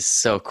 That is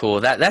so cool.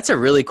 That's a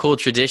really cool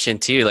tradition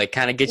too. Like,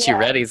 kind of gets you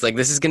Yeah. ready. It's like,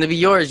 this is going to be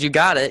yours. You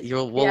got it.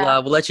 Yeah.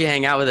 We'll let you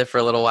hang out with it for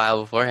a little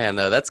while beforehand,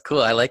 though. That's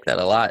cool. I like that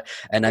a lot.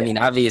 And I mean,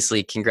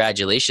 obviously,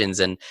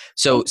 congratulations. And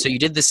so you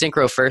did the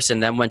synchro first,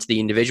 and then went to the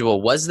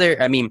individual. Was there?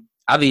 I mean,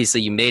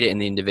 obviously, you made it in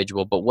the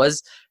individual, but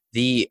was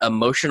the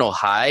emotional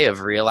high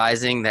of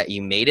realizing that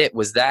you made it,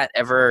 was that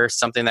ever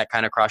something that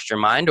kind of crossed your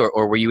mind,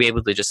 or were you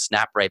able to just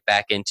snap right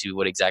back into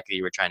what exactly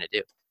you were trying to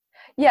do?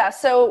 Yeah.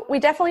 So we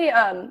definitely.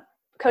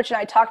 Coach and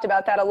I talked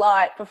about that a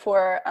lot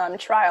before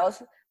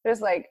trials. It was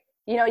like,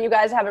 you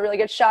guys have a really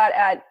good shot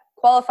at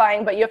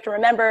qualifying, but you have to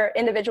remember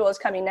individual is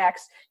coming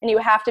next, and you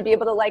have to be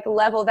able to like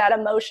level that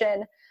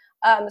emotion.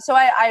 So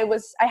I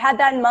had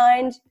that in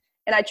mind,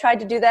 and I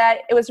tried to do that.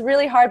 It was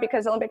really hard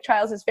because Olympic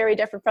trials is very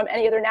different from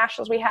any other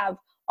nationals we have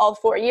all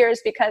 4 years,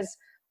 because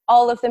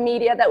all of the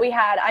media that we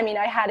had, I mean,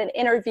 I had an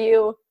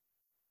interview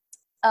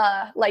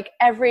like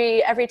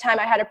every time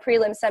I had a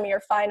prelim, semi, or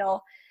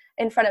final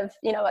in front of,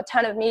 a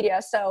ton of media.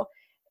 So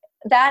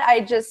that I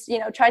just,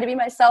 tried to be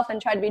myself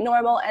and tried to be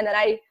normal. And then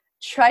I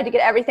tried to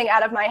get everything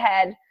out of my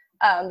head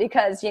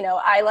because,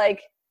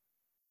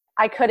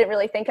 I couldn't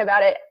really think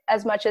about it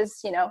as much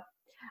as,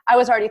 I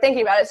was already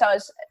thinking about it. So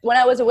when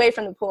I was away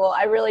from the pool,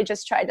 I really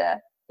just tried to,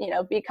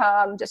 be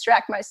calm,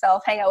 distract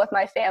myself, hang out with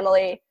my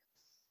family.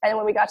 And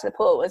when we got to the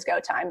pool, it was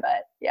go time.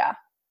 But yeah.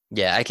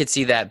 Yeah, I could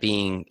see that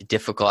being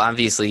difficult.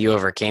 Obviously, you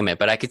overcame it,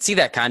 but I could see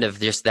that kind of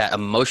just that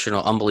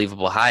emotional,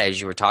 unbelievable high as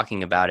you were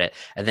talking about it,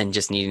 and then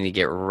just needing to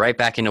get right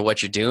back into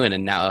what you're doing.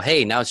 And now,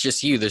 hey, now it's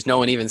just you. There's no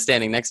one even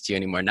standing next to you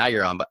anymore. Now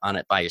you're on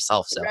it by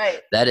yourself. So Right.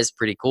 that is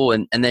pretty cool.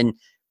 And then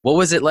what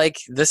was it like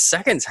the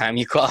second time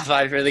you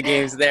qualified for the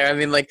games there? I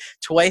mean, like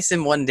twice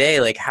in one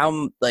day, like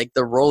how, like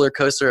the roller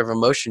coaster of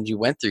emotions you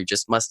went through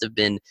just must have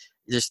been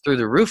just through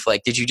the roof.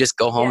 Like, did you just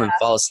go home and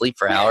fall asleep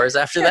for hours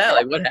after that?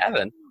 Like, what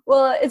happened?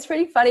 Well, it's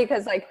pretty funny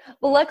because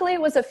luckily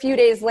it was a few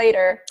days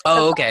later.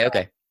 Oh,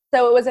 okay.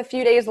 So it was a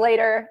few days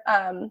later,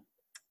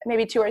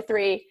 maybe 2 or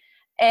 3.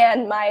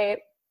 And my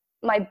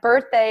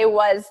birthday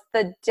was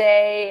the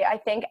day, I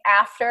think,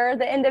 after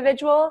the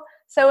individual.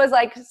 So it was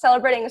like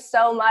celebrating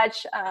so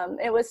much.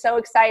 It was so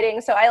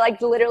exciting. So I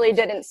literally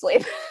didn't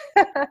sleep.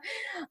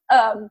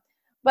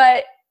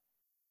 But,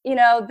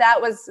 that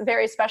was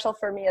very special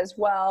for me as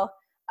well.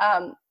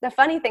 The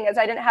funny thing is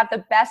I didn't have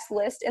the best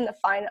list in the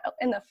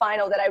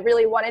final that I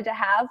really wanted to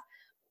have,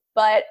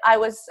 but I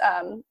was,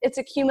 it's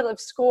a cumulative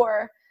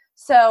score.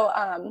 So,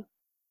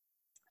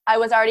 I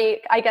was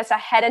already, I guess,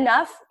 ahead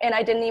enough, and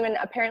I didn't even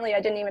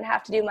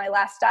have to do my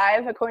last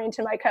dive according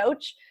to my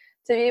coach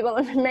to be able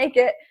to make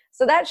it.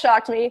 So that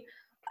shocked me.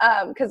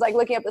 Cause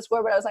looking up the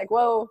scoreboard, I was like,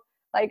 whoa,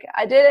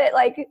 I did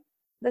it.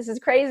 This is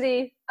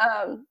crazy.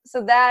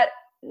 So that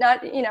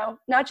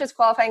not just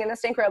qualifying in the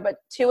synchro, but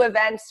 2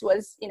 events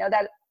was,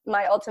 that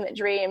my ultimate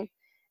dream.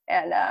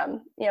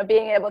 And,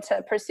 being able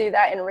to pursue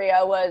that in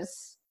Rio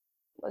was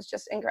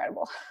just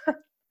incredible.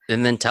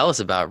 And then tell us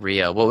about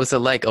Rio. What was it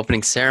like?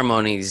 Opening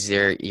ceremonies,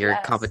 your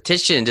Yes.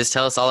 competition. Just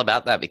tell us all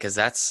about that, because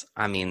that's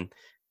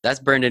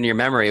burned into your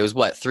memory. It was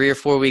what, 3 or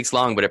 4 weeks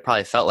long, but it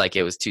probably felt like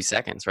it was 2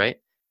 seconds, right?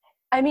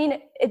 I mean,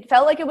 it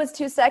felt like it was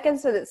 2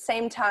 seconds, but at the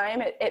same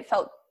time,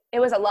 it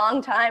was a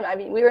long time. I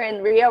mean, we were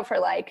in Rio for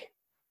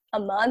a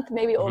month,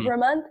 maybe over a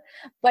month.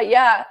 But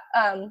yeah,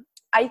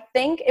 I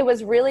think it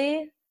was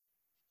really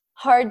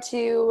hard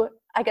to,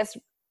 I guess,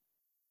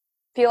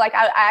 feel like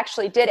I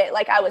actually did it.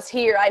 Like I was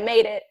here, I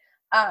made it,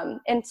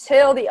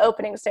 until the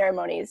opening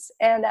ceremonies.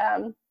 And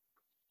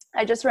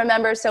I just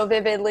remember so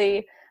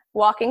vividly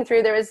walking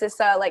through, there was this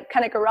like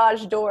kind of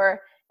garage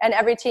door, and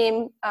every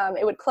team,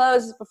 it would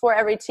close before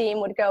every team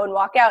would go and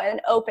walk out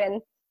and open.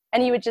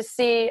 And you would just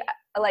see,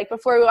 like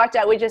before we walked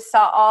out, we just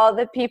saw all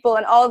the people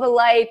and all the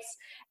lights.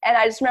 And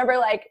I just remember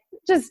like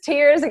just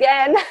tears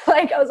again.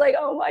 Like I was like,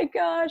 oh my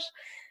gosh.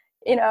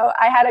 You know,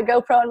 I had a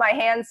GoPro in my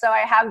hand, so I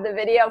have the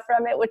video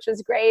from it, which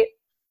was great.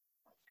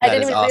 I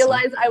didn't even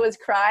realize I was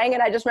crying,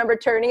 and I just remember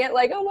turning it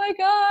like, oh my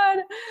God,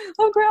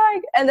 I'm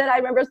crying. And then I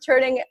remember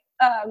turning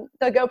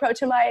the GoPro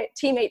to my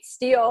teammate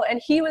Steele,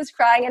 and he was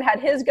crying and had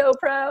his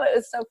GoPro. It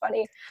was so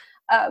funny.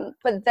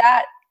 But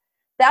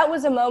that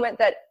was a moment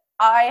that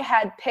I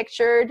had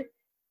pictured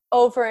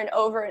over and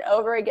over and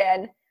over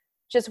again,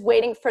 just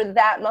waiting for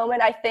that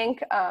moment. I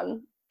think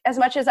as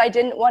much as I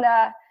didn't want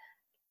to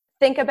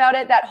think about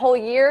it that whole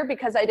year,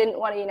 because I didn't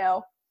want to, you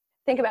know,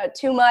 think about it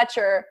too much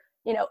or,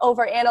 you know,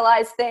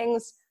 overanalyze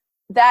things,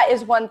 that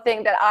is one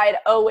thing that I'd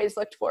always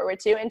looked forward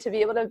to. And to be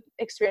able to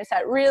experience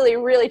that really,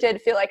 really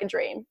did feel like a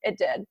dream. It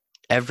did.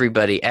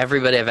 Everybody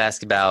I've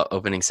asked about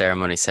opening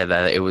ceremony said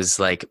that it was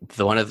like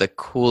one of the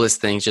coolest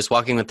things, just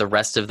walking with the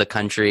rest of the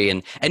country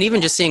and even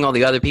just seeing all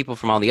the other people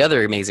from all the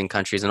other amazing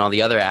countries and all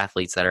the other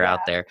athletes that are out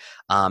there.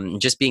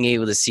 Just being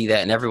able to see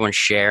that and everyone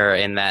share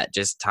in that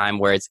just time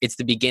where it's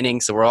the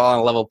beginning. So we're all on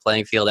a level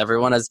playing field.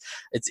 Everyone has,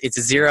 it's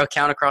a zero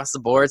count across the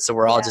board. So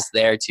we're all just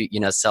there to, you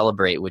know,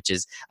 celebrate, which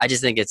is, I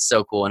just think it's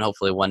so cool. And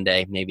hopefully one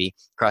day, maybe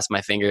cross my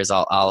fingers,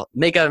 I'll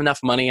make enough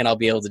money and I'll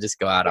be able to just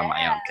go out on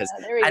my own. Cause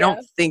I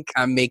don't think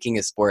I'm making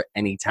a sport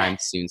anytime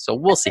soon, so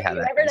we'll see how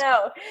that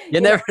goes.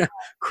 You never know.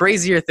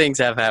 Crazier things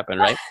have happened,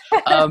 right?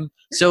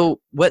 So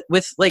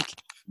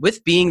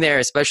with being there,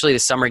 especially the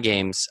summer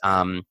games,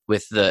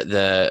 with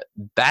the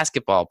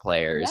basketball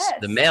players,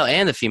 the male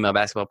and the female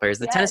basketball players,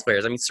 the tennis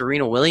players. I mean,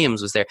 Serena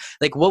Williams was there.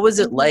 Like, what was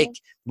it like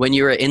when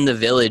you were in the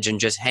village and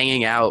just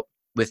hanging out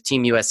with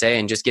Team USA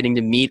and just getting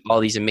to meet all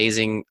these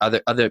amazing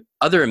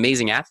other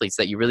amazing athletes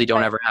that you really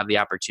don't ever have the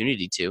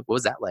opportunity to? What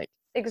was that like?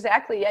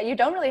 Exactly. Yeah, you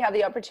don't really have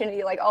the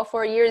opportunity. Like all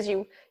 4 years,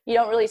 you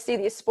don't really see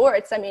these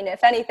sports. I mean,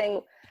 if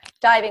anything,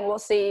 diving, we'll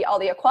see all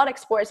the aquatic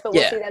sports, but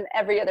we'll see them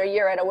every other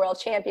year at a world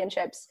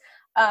championships.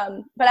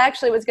 But I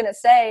actually was going to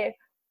say,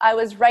 I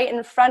was right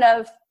in front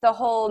of the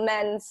whole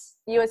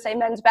USA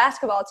men's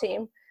basketball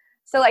team.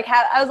 So like,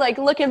 I was like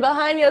looking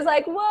behind me. I was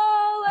like,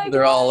 whoa! Like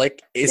they're all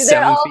like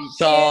 7 feet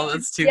tall.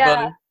 That's too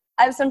funny.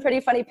 I have some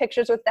pretty funny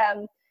pictures with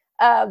them.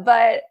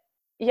 But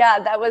yeah,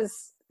 that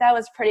was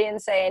pretty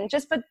insane.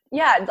 But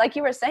yeah, like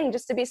you were saying,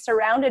 just to be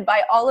surrounded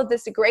by all of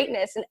this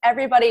greatness and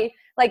everybody,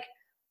 like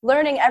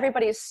learning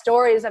everybody's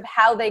stories of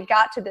how they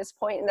got to this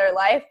point in their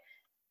life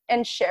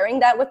and sharing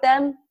that with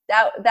them,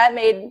 that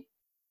made,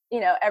 you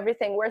know,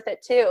 everything worth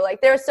it too.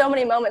 Like there are so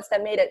many moments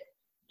that made it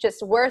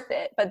just worth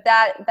it, but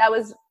that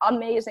was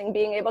amazing,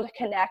 being able to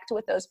connect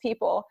with those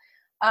people.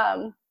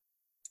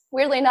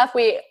 Weirdly enough,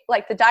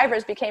 the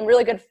divers became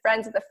really good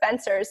friends with the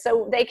fencers.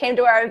 So they came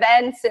to our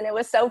events and it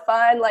was so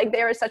fun. Like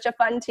they were such a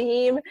fun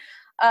team.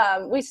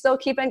 We still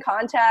keep in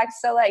contact.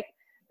 So like,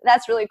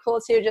 that's really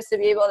cool too, just to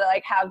be able to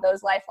like have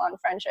those lifelong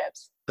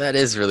friendships. That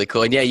is really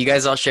cool. And yeah, you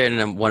guys all shared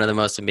in one of the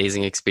most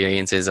amazing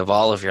experiences of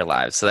all of your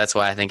lives. So that's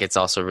why I think it's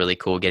also really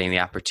cool getting the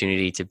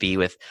opportunity to be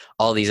with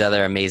all these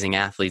other amazing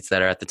athletes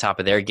that are at the top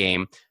of their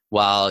game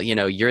while, you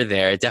know, you're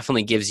there. It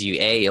definitely gives you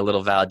a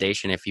little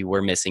validation if you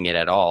were missing it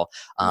at all.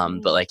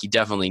 But like you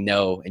definitely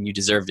know and you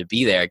deserve to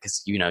be there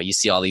because, you know, you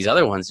see all these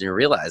other ones and you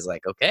realize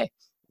like, okay,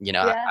 you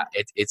know,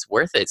 it's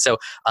worth it. So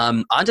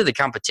onto the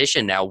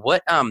competition now.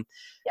 What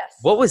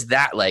was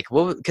that like?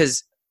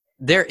 Because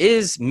there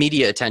is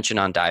media attention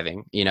on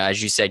diving, you know,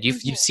 as you said, you've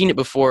seen it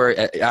before,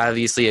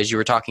 obviously, as you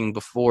were talking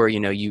before,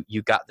 you know,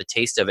 you got the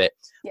taste of it,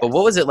 but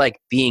what was it like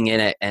being in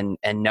it and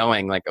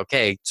knowing like,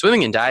 okay,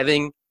 swimming and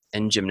diving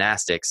and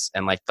gymnastics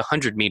and like the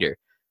 100-meter,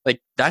 like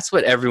that's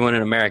what everyone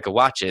in America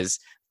watches,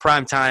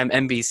 primetime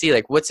NBC.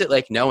 Like, what's it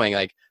like knowing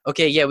like,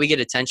 okay, yeah, we get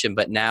attention,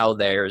 but now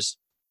there's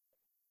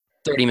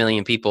 30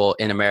 million people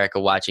in America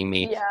watching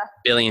me,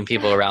 billion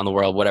people around the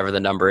world, whatever the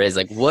number is.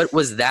 Like, what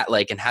was that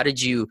like? And how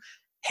did you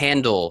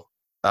handle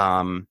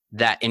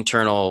that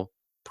internal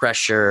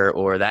pressure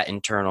or that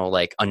internal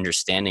like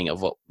understanding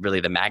of what really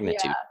the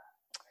magnitude?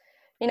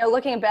 You know,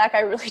 looking back, I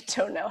really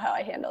don't know how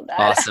I handled that.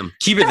 Awesome.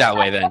 Keep it that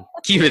way then.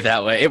 Keep it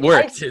that way. It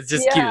worked. Keep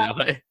it that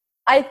way.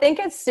 I think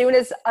as soon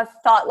as a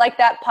thought like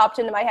that popped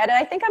into my head, and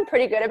I think I'm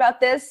pretty good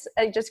about this,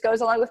 it just goes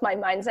along with my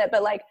mindset,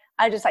 but like,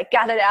 I just like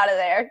got it out of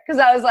there because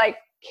I was like,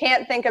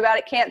 can't think about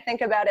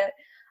it.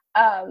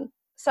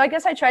 So I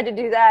guess I tried to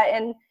do that,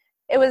 and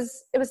it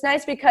was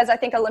nice because I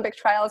think Olympic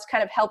trials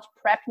kind of helped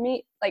prep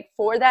me like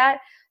for that.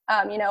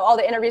 You know, all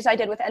the interviews I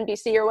did with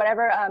NBC or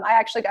whatever, I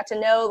actually got to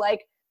know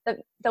like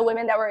the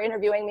women that were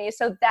interviewing me.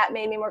 So that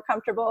made me more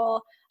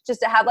comfortable just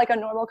to have like a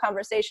normal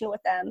conversation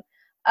with them.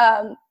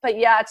 But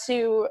yeah,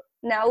 to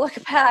now look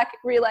back,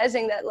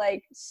 realizing that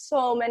like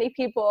so many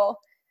people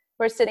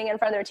were sitting in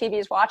front of their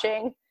TVs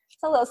watching.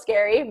 It's a little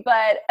scary,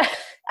 but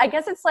I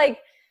guess it's like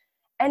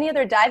any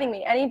other diving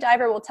meet. Any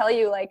diver will tell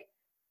you, like,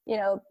 you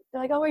know,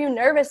 they're like, oh, were you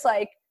nervous?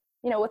 Like,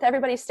 you know, with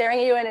everybody staring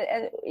at you,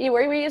 and you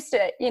were used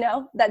to it, you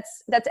know,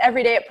 that's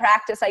every day at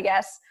practice, I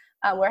guess.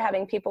 We're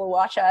having people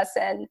watch us,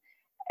 and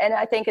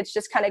I think it's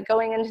just kind of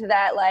going into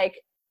that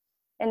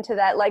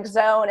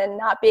zone and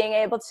not being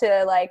able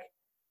to like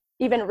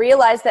even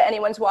realize that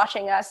anyone's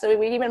watching us. So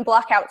we even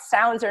block out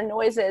sounds or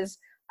noises.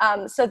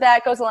 So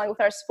that goes along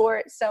with our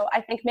sport. So I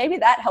think maybe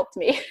that helped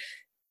me.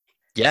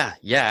 Yeah,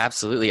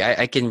 absolutely.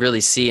 I can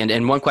really see.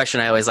 And one question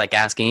I always like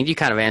asking, and you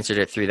kind of answered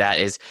it through that,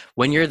 is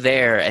when you're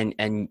there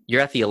and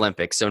you're at the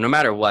Olympics, so no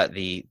matter what,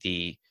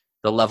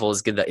 the level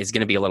is going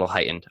to be a little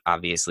heightened,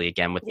 obviously,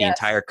 again, with the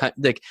entire,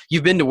 like,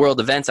 you've been to world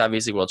events,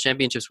 obviously, world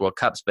championships, world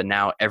cups, but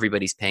now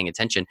everybody's paying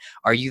attention.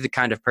 Are you the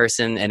kind of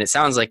person, and it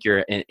sounds like you're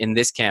in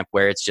this camp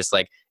where it's just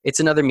like, it's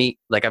another meet,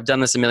 like, I've done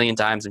this a million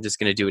times, I'm just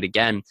going to do it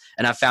again.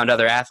 And I've found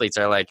other athletes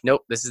are like,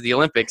 nope, this is the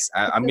Olympics.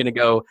 I'm going to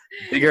go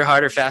bigger,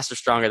 harder, faster,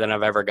 stronger than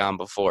I've ever gone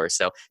before.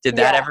 So did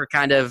that ever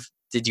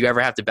did you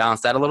ever have to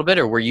balance that a little bit?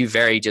 Or were you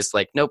very just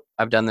like, nope,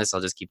 I've done this,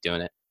 I'll just keep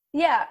doing it?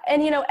 Yeah.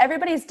 And, you know,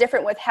 everybody's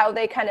different with how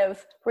they kind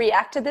of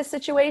react to this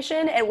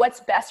situation and what's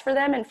best for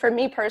them. And for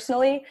me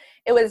personally,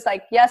 it was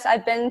like, yes,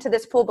 I've been to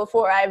this pool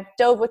before. I've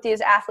dove with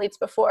these athletes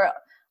before.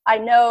 I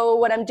know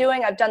what I'm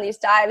doing. I've done these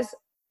dives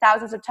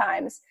thousands of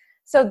times.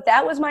 So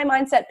that was my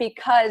mindset,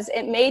 because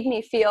it made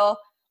me feel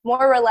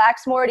more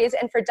relaxed, more at ease.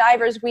 And for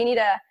divers, we need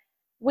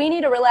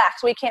to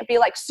relax. We can't be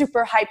like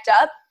super hyped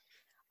up.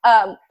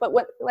 But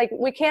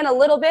we can a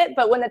little bit,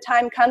 but when the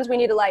time comes, we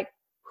need to like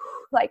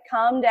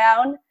calm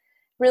down,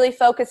 really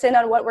focus in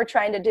on what we're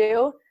trying to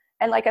do.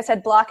 And like I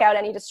said, block out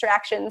any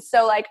distractions.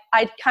 So like,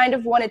 I kind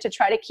of wanted to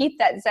try to keep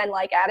that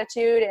Zen-like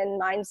attitude and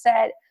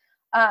mindset.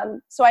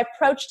 So I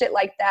approached it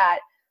like that.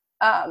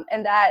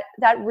 And that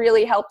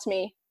really helped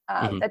me.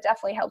 That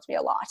definitely helped me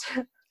a lot.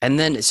 And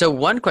then, so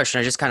one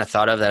question I just kind of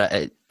thought of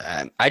that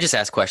I just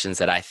ask questions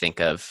that I think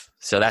of.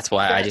 So that's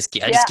why I just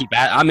keep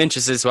I'm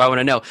interested. So I want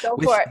to know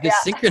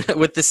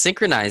with the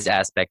synchronized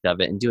aspect of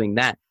it and doing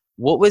that,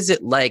 what was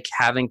it like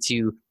having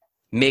to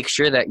make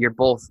sure that you're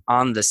both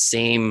on the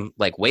same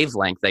like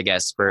wavelength, I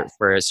guess,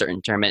 for a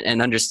certain term,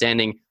 and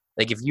understanding,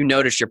 like, if you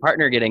notice your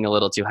partner getting a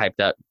little too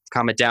hyped up,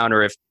 calm it down,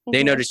 or if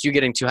they notice you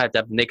getting too hyped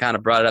up and they kind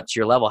of brought it up to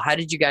your level, how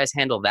did you guys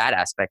handle that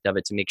aspect of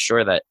it to make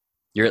sure that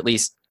you're at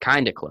least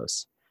kind of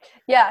close?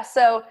 Yeah.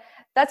 So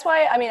that's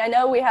why, I mean, I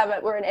know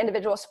we're an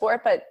individual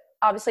sport, but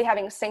obviously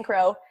having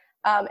synchro,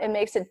 it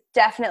makes it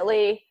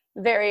definitely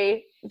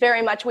very,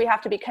 very much, we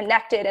have to be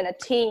connected in a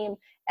team.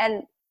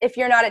 And if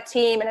you're not a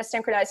team in a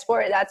synchronized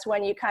sport, that's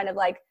when you kind of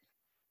like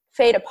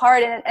fade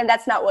apart, and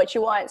that's not what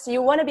you want. So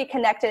you want to be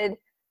connected,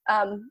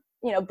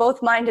 you know,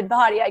 both mind and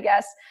body, I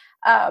guess.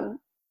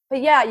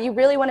 But yeah, you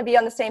really want to be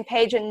on the same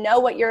page and know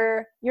what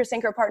your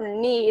synchro partner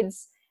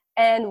needs,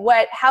 and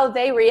how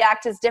they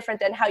react is different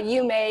than how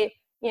you may,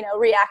 you know,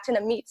 react in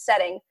a meet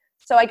setting.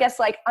 So I guess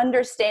like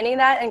understanding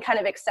that and kind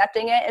of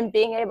accepting it and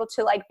being able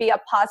to like be a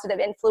positive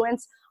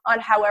influence on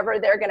however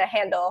they're going to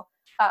handle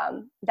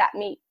that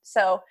meet.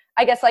 So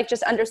I guess like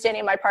just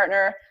understanding my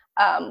partner,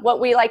 what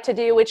we like to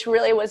do, which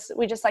really was,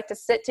 we just like to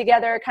sit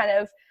together, kind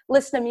of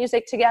listen to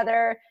music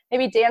together,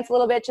 maybe dance a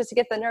little bit just to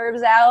get the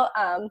nerves out.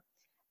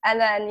 And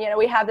then, you know,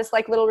 we have this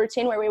like little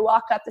routine where we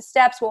walk up the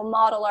steps, we'll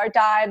model our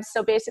dives.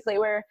 So basically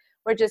we're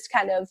just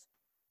kind of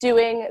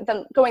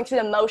going through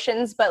the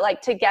motions, but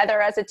like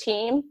together as a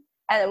team.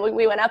 And then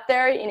we went up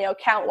there, you know,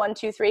 count 1,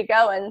 2, 3,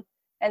 go. And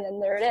then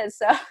there it is.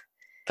 So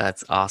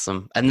that's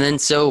awesome. And then,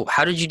 so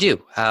how did you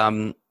do?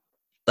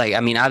 Like,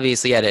 I mean,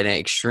 obviously at an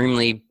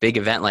extremely big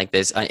event like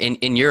this,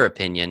 in your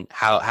opinion,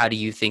 how do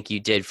you think you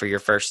did for your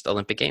first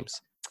Olympic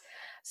Games?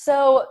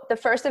 So the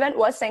first event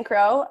was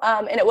synchro,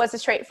 and it was a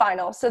straight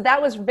final. So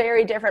that was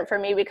very different for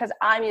me because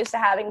I'm used to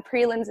having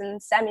prelims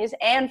and semis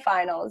and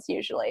finals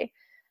usually.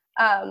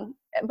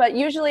 But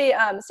usually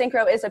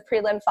synchro is a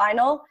prelim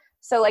final.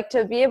 So like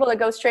to be able to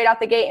go straight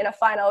out the gate in a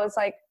final is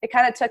like, it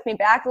kind of took me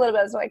back a little bit.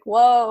 I was like,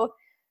 whoa,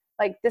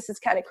 like this is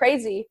kind of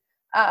crazy.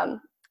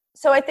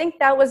 So I think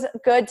that was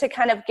good to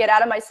kind of get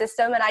out of my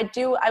system. And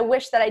I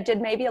wish that I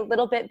did maybe a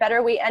little bit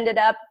better. We ended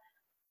up,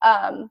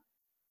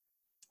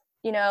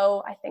 you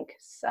know, I think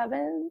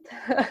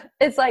 7th.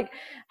 It's like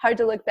hard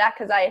to look back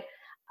because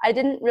I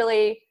didn't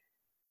really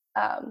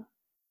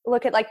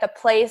look at like the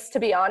place, to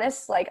be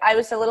honest. Like I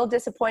was a little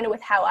disappointed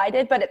with how I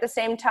did, but at the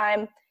same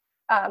time,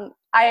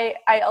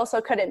 I also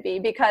couldn't be,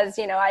 because,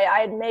 you know, I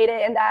had made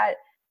it in that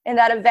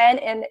event,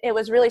 and it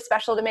was really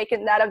special to make it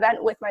in that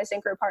event with my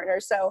synchro partner.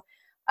 So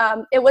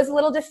it was a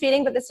little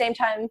defeating, but at the same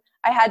time,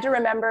 I had to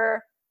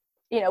remember,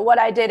 you know, what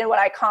I did and what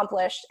I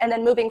accomplished. And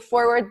then moving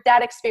forward,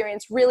 that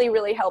experience really,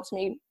 really helped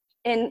me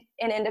in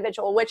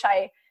individual, which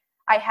I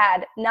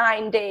had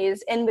 9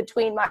 days in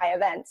between my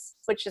events,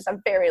 which is a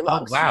very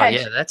long stretch.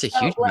 Yeah, that's a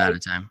huge amount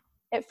of time.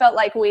 It felt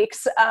like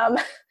weeks.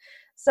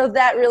 So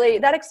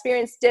that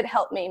experience did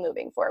help me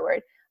moving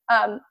forward.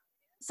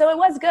 So it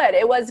was good.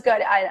 It was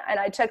good. And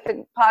I took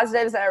the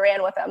positives and I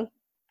ran with them.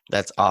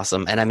 That's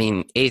awesome. And I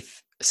mean,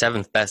 8th,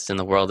 7th best in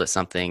the world at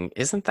something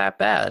isn't that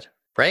bad,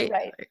 right?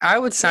 Right. I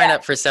would sign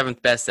up for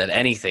 7th best at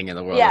anything in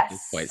the world at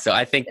this point. Yes. So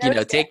I think,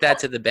 take that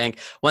to the bank.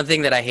 One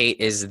thing that I hate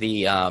is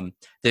the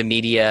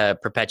media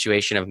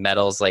perpetuation of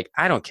medals. Like,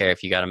 I don't care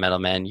if you got a medal,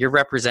 man. You're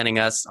representing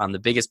us on the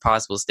biggest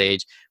possible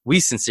stage. We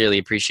sincerely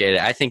appreciate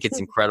it. I think it's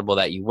incredible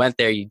that you went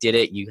there, you did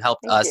it, you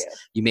helped Thank us, you.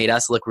 you made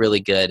us look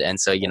really good. And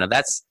so,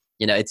 that's,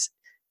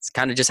 it's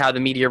kind of just how the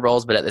media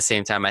rolls. But at the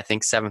same time, I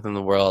think 7th in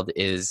the world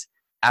is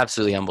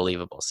absolutely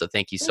unbelievable. So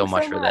thank you so Thanks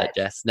much so for much. that,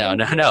 Jess. No.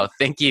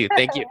 Thank you. It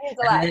means a And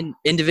lot. then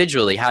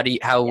individually,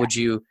 how would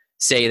you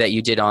say that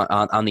you did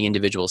on the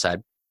individual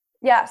side?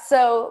 Yeah.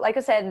 So like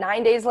I said,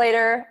 9 days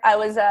later, I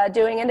was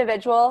doing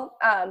individual.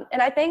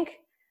 And I think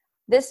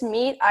this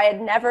meet, I had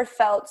never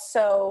felt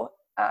so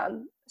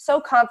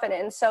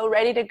confident, so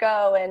ready to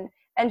go,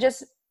 and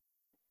just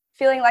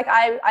feeling like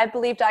I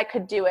believed I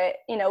could do it.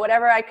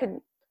 Whatever I could,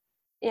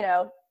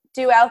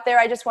 do out there,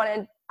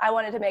 I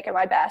wanted to make it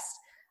my best.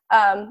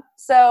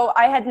 So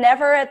I had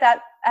never at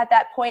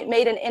that point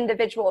made an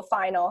individual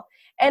final,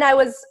 and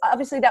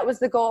obviously that was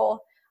the goal.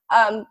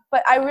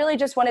 But I really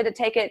just wanted to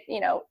take it,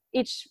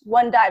 each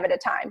one dive at a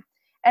time.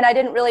 And I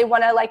didn't really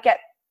want to get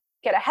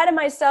ahead of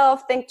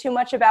myself, think too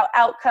much about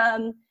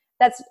outcome.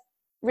 That's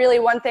really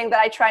one thing that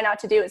I try not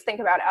to do, is think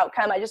about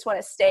outcome. I just want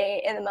to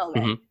stay in the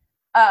moment.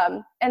 Mm-hmm.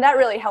 And that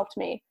really helped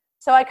me.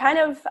 So I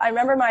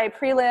remember my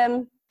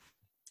prelim.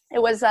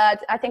 It was, I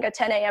think, a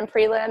 10 a.m.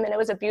 prelim, and it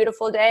was a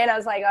beautiful day. And I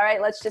was like, all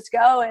right, let's just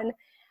go. And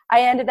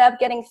I ended up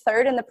getting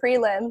third in the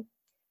prelim,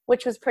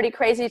 which was pretty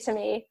crazy to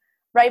me,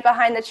 right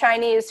behind the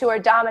Chinese, who are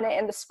dominant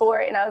in the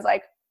sport. And I was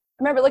like, I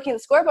remember looking at the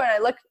scoreboard,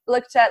 and I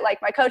looked at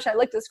my coach, and I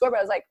looked at the scoreboard.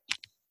 I was like,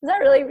 is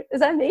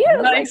that me?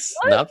 Nice.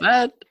 Like, not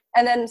bad.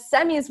 And then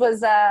semis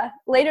was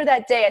later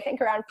that day, I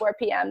think around 4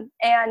 p.m.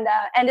 and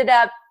ended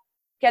up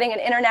getting an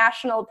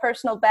international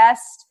personal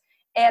best.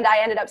 And I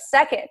ended up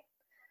second.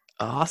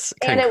 Awesome.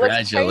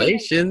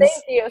 Congratulations.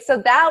 Thank you. So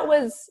that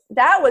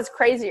was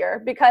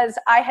crazier, because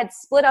I had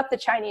split up the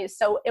Chinese.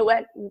 So it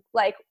went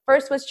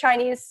first was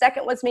Chinese,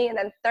 second was me, and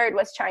then third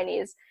was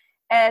Chinese.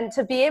 And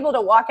to be able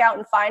to walk out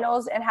in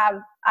finals and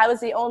I was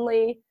the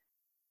only,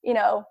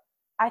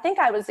 I think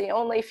I was the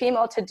only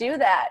female to do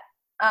that.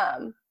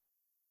 And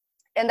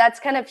that's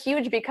kind of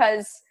huge,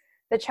 because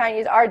the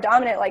Chinese are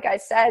dominant, like I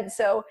said.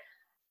 So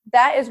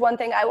that is one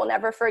thing I will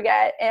never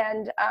forget.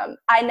 And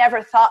I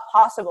never thought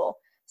possible.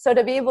 So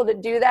to be able to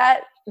do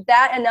that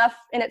enough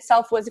in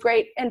itself was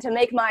great. And to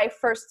make my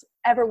first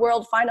ever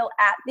world final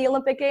at the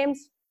Olympic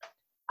Games,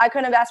 I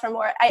couldn't have asked for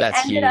more.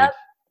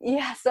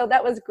 So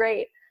that was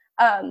great.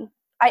 I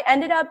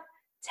ended up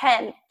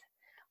 10th,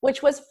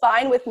 which was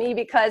fine with me,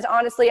 because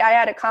honestly, I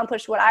had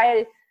accomplished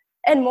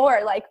and more.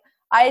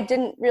 I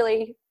didn't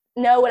really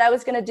know what I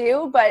was going to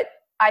do, but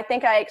I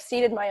think I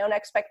exceeded my own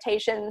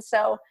expectations.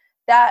 So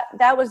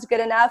that was good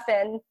enough.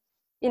 And,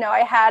 I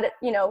had,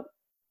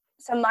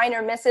 some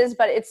minor misses,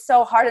 but it's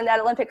so hard in that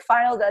Olympic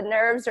final. The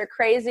nerves are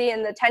crazy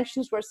and the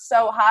tensions were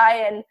so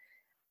high, and,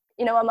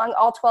 among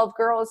all 12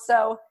 girls.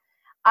 So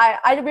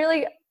I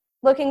really,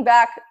 looking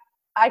back,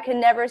 I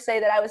can never say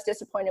that I was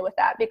disappointed with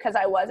that, because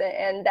I wasn't.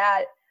 And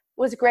that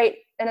was great,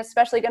 and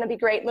especially going to be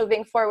great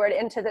moving forward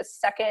into the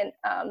second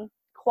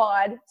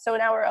quad. So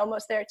now we're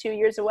almost there, 2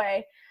 years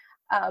away.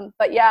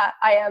 But yeah,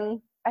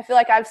 I feel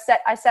like I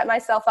set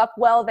myself up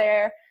well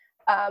there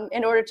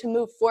in order to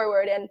move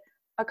forward and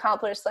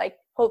accomplish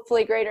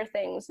hopefully greater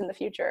things in the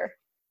future.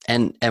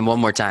 And one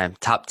more time,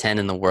 top 10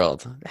 in the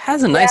world. It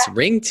has a nice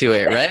ring to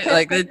it,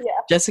 right?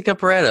 Jessica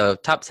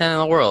Pareto, top 10 in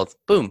the world.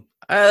 Boom.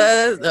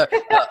 Parado.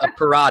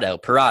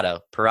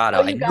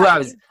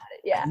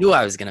 I knew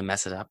I was going to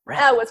mess it up. Right?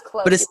 That was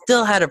close. But it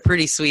still had a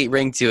pretty sweet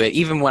ring to it,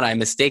 even when I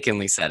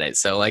mistakenly said it.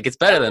 So it's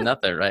better than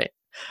nothing, right?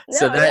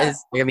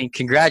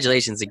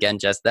 Congratulations again,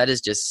 Jess. That is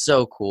just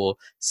so cool,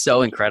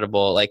 so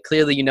incredible.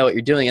 Clearly you know what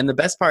you're doing. And the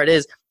best part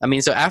is,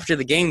 so after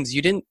the games,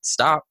 you didn't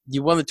stop.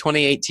 You won the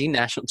 2018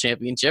 national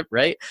championship,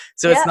 right?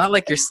 So it's not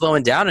like you're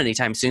slowing down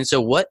anytime soon.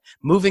 So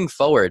moving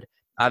forward,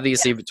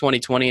 obviously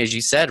 2020, as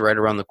you said, right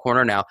around the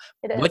corner now,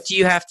 what do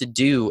you have to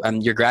do?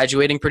 You're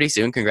graduating pretty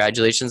soon.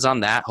 Congratulations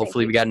on that.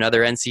 Hopefully we got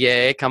another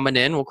NCAA coming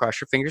in. We'll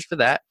cross your fingers for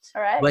that.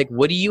 All right.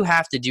 What do you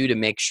have to do to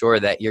make sure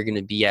that you're going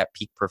to be at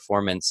peak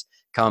performance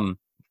come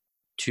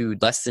to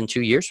less than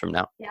 2 years from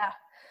now? Yeah.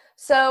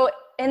 So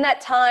in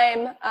that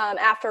time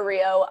after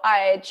Rio,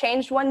 I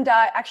changed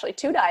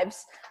two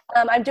dives.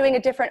 I'm doing a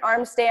different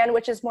arm stand,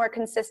 which is more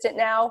consistent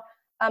now.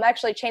 I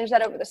actually changed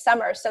that over the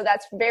summer, so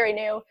that's very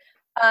new.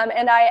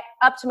 And I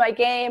upped my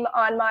game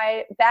on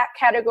my back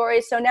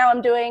category. So now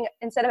I'm doing,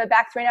 instead of a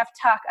back 3.5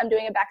 tuck, I'm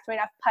doing a back 3.5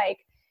 pike.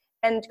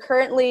 And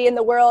currently in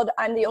the world,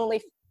 I'm the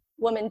only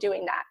woman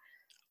doing that.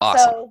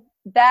 Awesome. So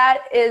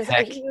that is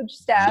a huge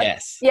step.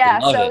 Yes. Yeah.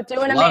 So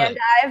doing a man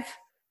dive,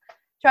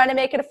 trying to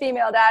make it a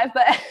female dive,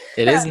 but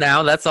it is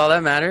now. That's all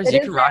that matters. You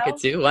can rock it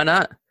too. Why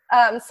not?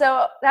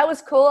 So that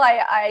was cool.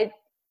 I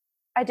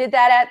did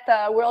that at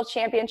the World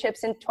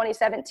Championships in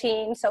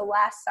 2017. So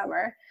last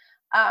summer.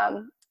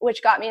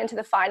 which got me into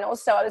the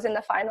finals. So I was in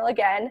the final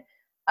again.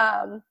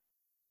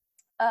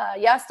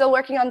 Still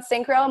working on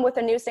synchro. I'm with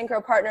a new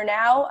synchro partner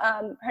now.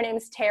 Her name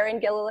is Taryn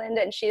Gilliland,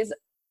 and she's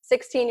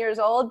 16 years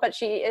old, but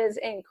she is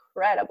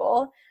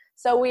incredible.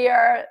 So we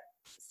are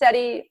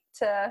steadily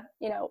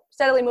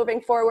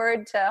moving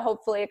forward to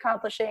hopefully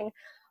accomplishing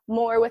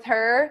more with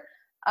her.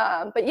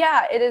 But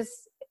yeah,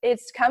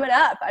 it's coming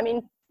up. I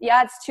mean,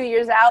 yeah, it's 2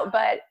 years out,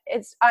 but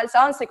it's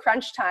honestly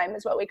crunch time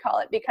is what we call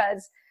it,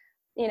 because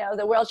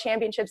the World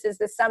Championships is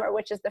this summer,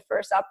 which is the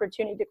first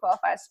opportunity to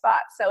qualify a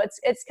spot. So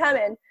it's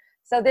coming.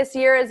 So this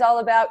year is all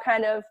about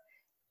kind of,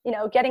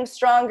 getting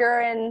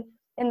stronger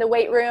in the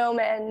weight room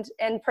and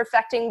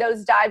perfecting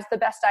those dives the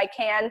best I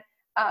can,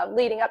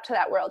 leading up to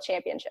that World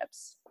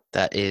Championships.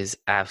 That is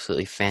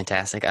absolutely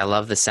fantastic. I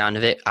love the sound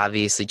of it.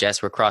 Obviously,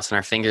 Jess, we're crossing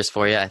our fingers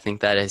for you. I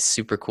think that is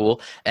super cool.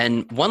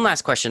 And one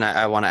last question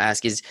I want to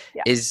ask is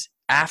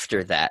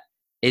after that,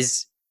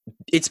 it's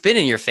been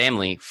in your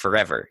family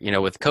forever,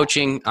 with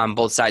coaching on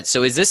both sides.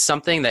 So is this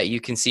something that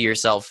you can see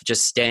yourself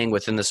just staying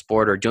within the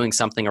sport or doing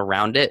something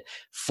around it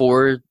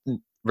for the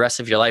rest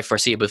of your life,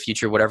 foreseeable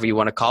future, whatever you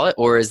want to call it?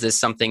 Or is this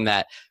something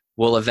that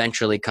will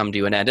eventually come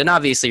to an end? And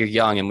obviously you're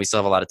young and we still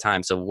have a lot of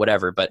time, so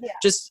whatever, but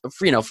just,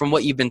 from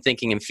what you've been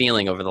thinking and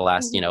feeling over the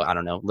last,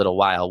 little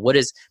while,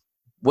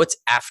 what's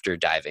after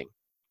diving?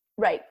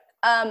 Right.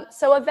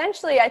 So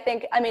eventually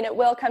it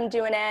will come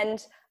to an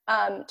end.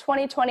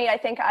 2020, I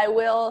think I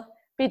will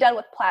be done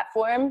with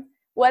platform.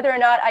 Whether or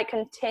not I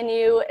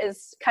continue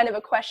is kind of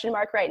a question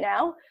mark right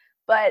now,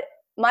 but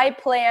my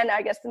plan,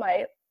 I guess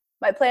my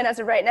plan as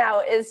of right now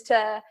is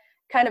to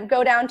kind of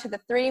go down to the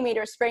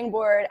 3-meter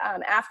springboard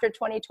after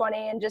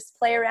 2020 and just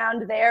play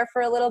around there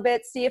for a little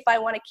bit, see if I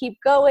want to keep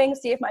going,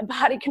 see if my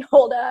body can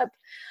hold up.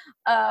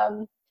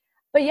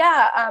 But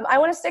yeah, I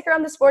want to stick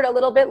around the sport a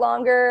little bit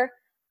longer.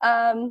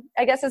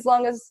 I guess as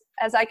long as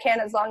I can,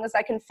 as long as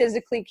I can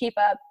physically keep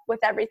up with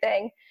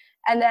everything.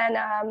 And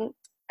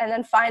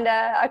then find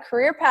a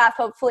career path,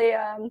 hopefully.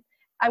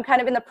 I'm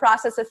kind of in the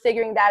process of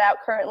figuring that out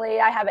currently.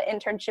 I have an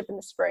internship in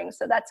the spring,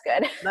 so that's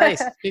good.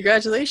 Nice.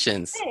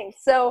 Congratulations.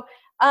 Thanks. So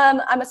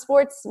I'm a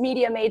sports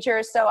media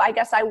major, so I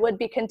guess I would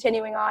be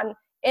continuing on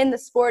in the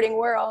sporting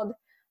world.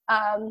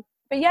 But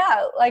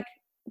yeah,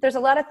 there's a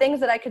lot of things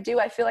that I could do.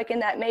 I feel like in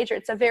that major,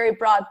 it's a very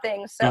broad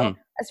thing. So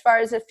as far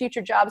as a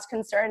future job is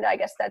concerned, I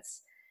guess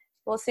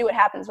we'll see what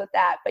happens with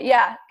that. But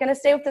yeah, going to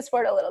stay with the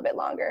sport a little bit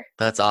longer.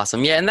 That's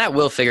awesome. Yeah, and that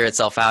will figure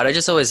itself out.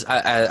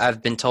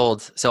 I've been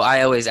told, so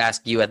I always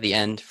ask you at the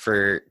end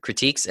for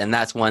critiques, and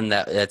that's one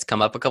that's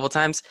come up a couple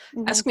times.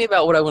 Ask me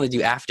about what I want to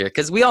do after,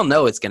 because we all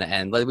know it's going to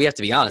end. We have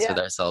to be honest with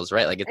ourselves,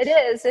 right? It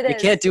is. We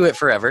can't do it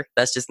forever.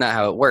 That's just not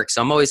how it works.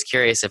 So I'm always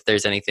curious if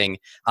there's anything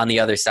on the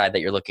other side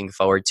that you're looking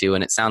forward to,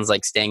 and it sounds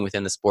like staying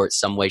within the sport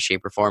some way,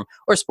 shape, or form,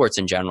 or sports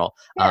in general.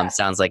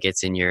 Sounds like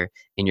it's in your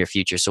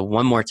future. So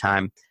one more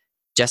time,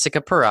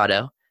 Jessica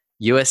Parado,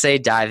 USA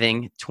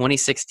Diving,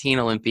 2016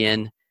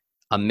 Olympian,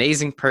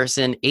 amazing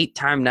person,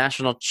 8-time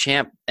national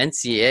champ,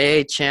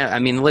 NCAA champ. I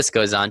mean, the list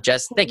goes on.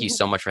 Jess, thank you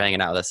so much for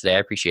hanging out with us today. I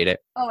appreciate it.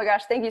 Oh my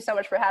gosh, thank you so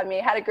much for having me.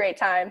 I had a great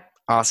time.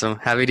 Awesome.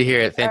 Happy to hear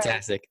it.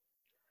 Fantastic.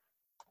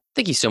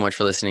 Thank you so much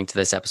for listening to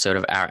this episode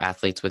of Our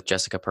Athletes with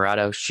Jessica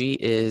Parado. She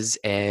is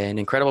an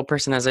incredible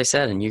person, as I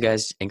said, and you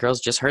guys and girls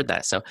just heard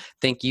that. So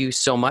thank you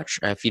so much.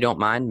 If you don't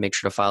mind, make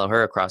sure to follow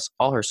her across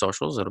all her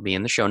socials. It'll be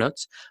in the show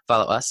notes.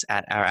 Follow us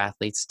at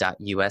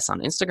ourathletes.us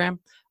on Instagram.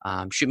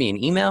 Shoot me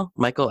an email,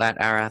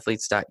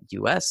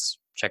 michael@ourathletes.us.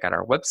 Check out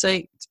our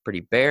website. It's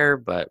pretty bare,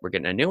 but we're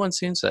getting a new one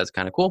soon, so that's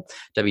kind of cool.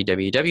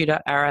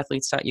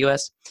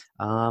 www.ourathletes.us.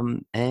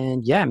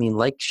 And yeah,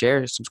 like,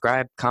 share,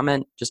 subscribe,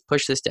 comment. Just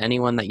push this to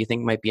anyone that you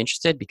think might be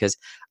interested, because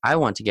I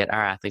want to get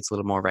our athletes a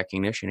little more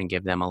recognition and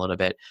give them a little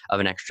bit of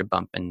an extra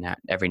bump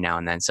every now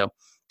and then. So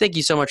thank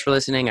you so much for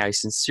listening. I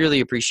sincerely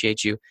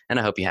appreciate you, and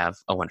I hope you have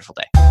a wonderful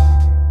day.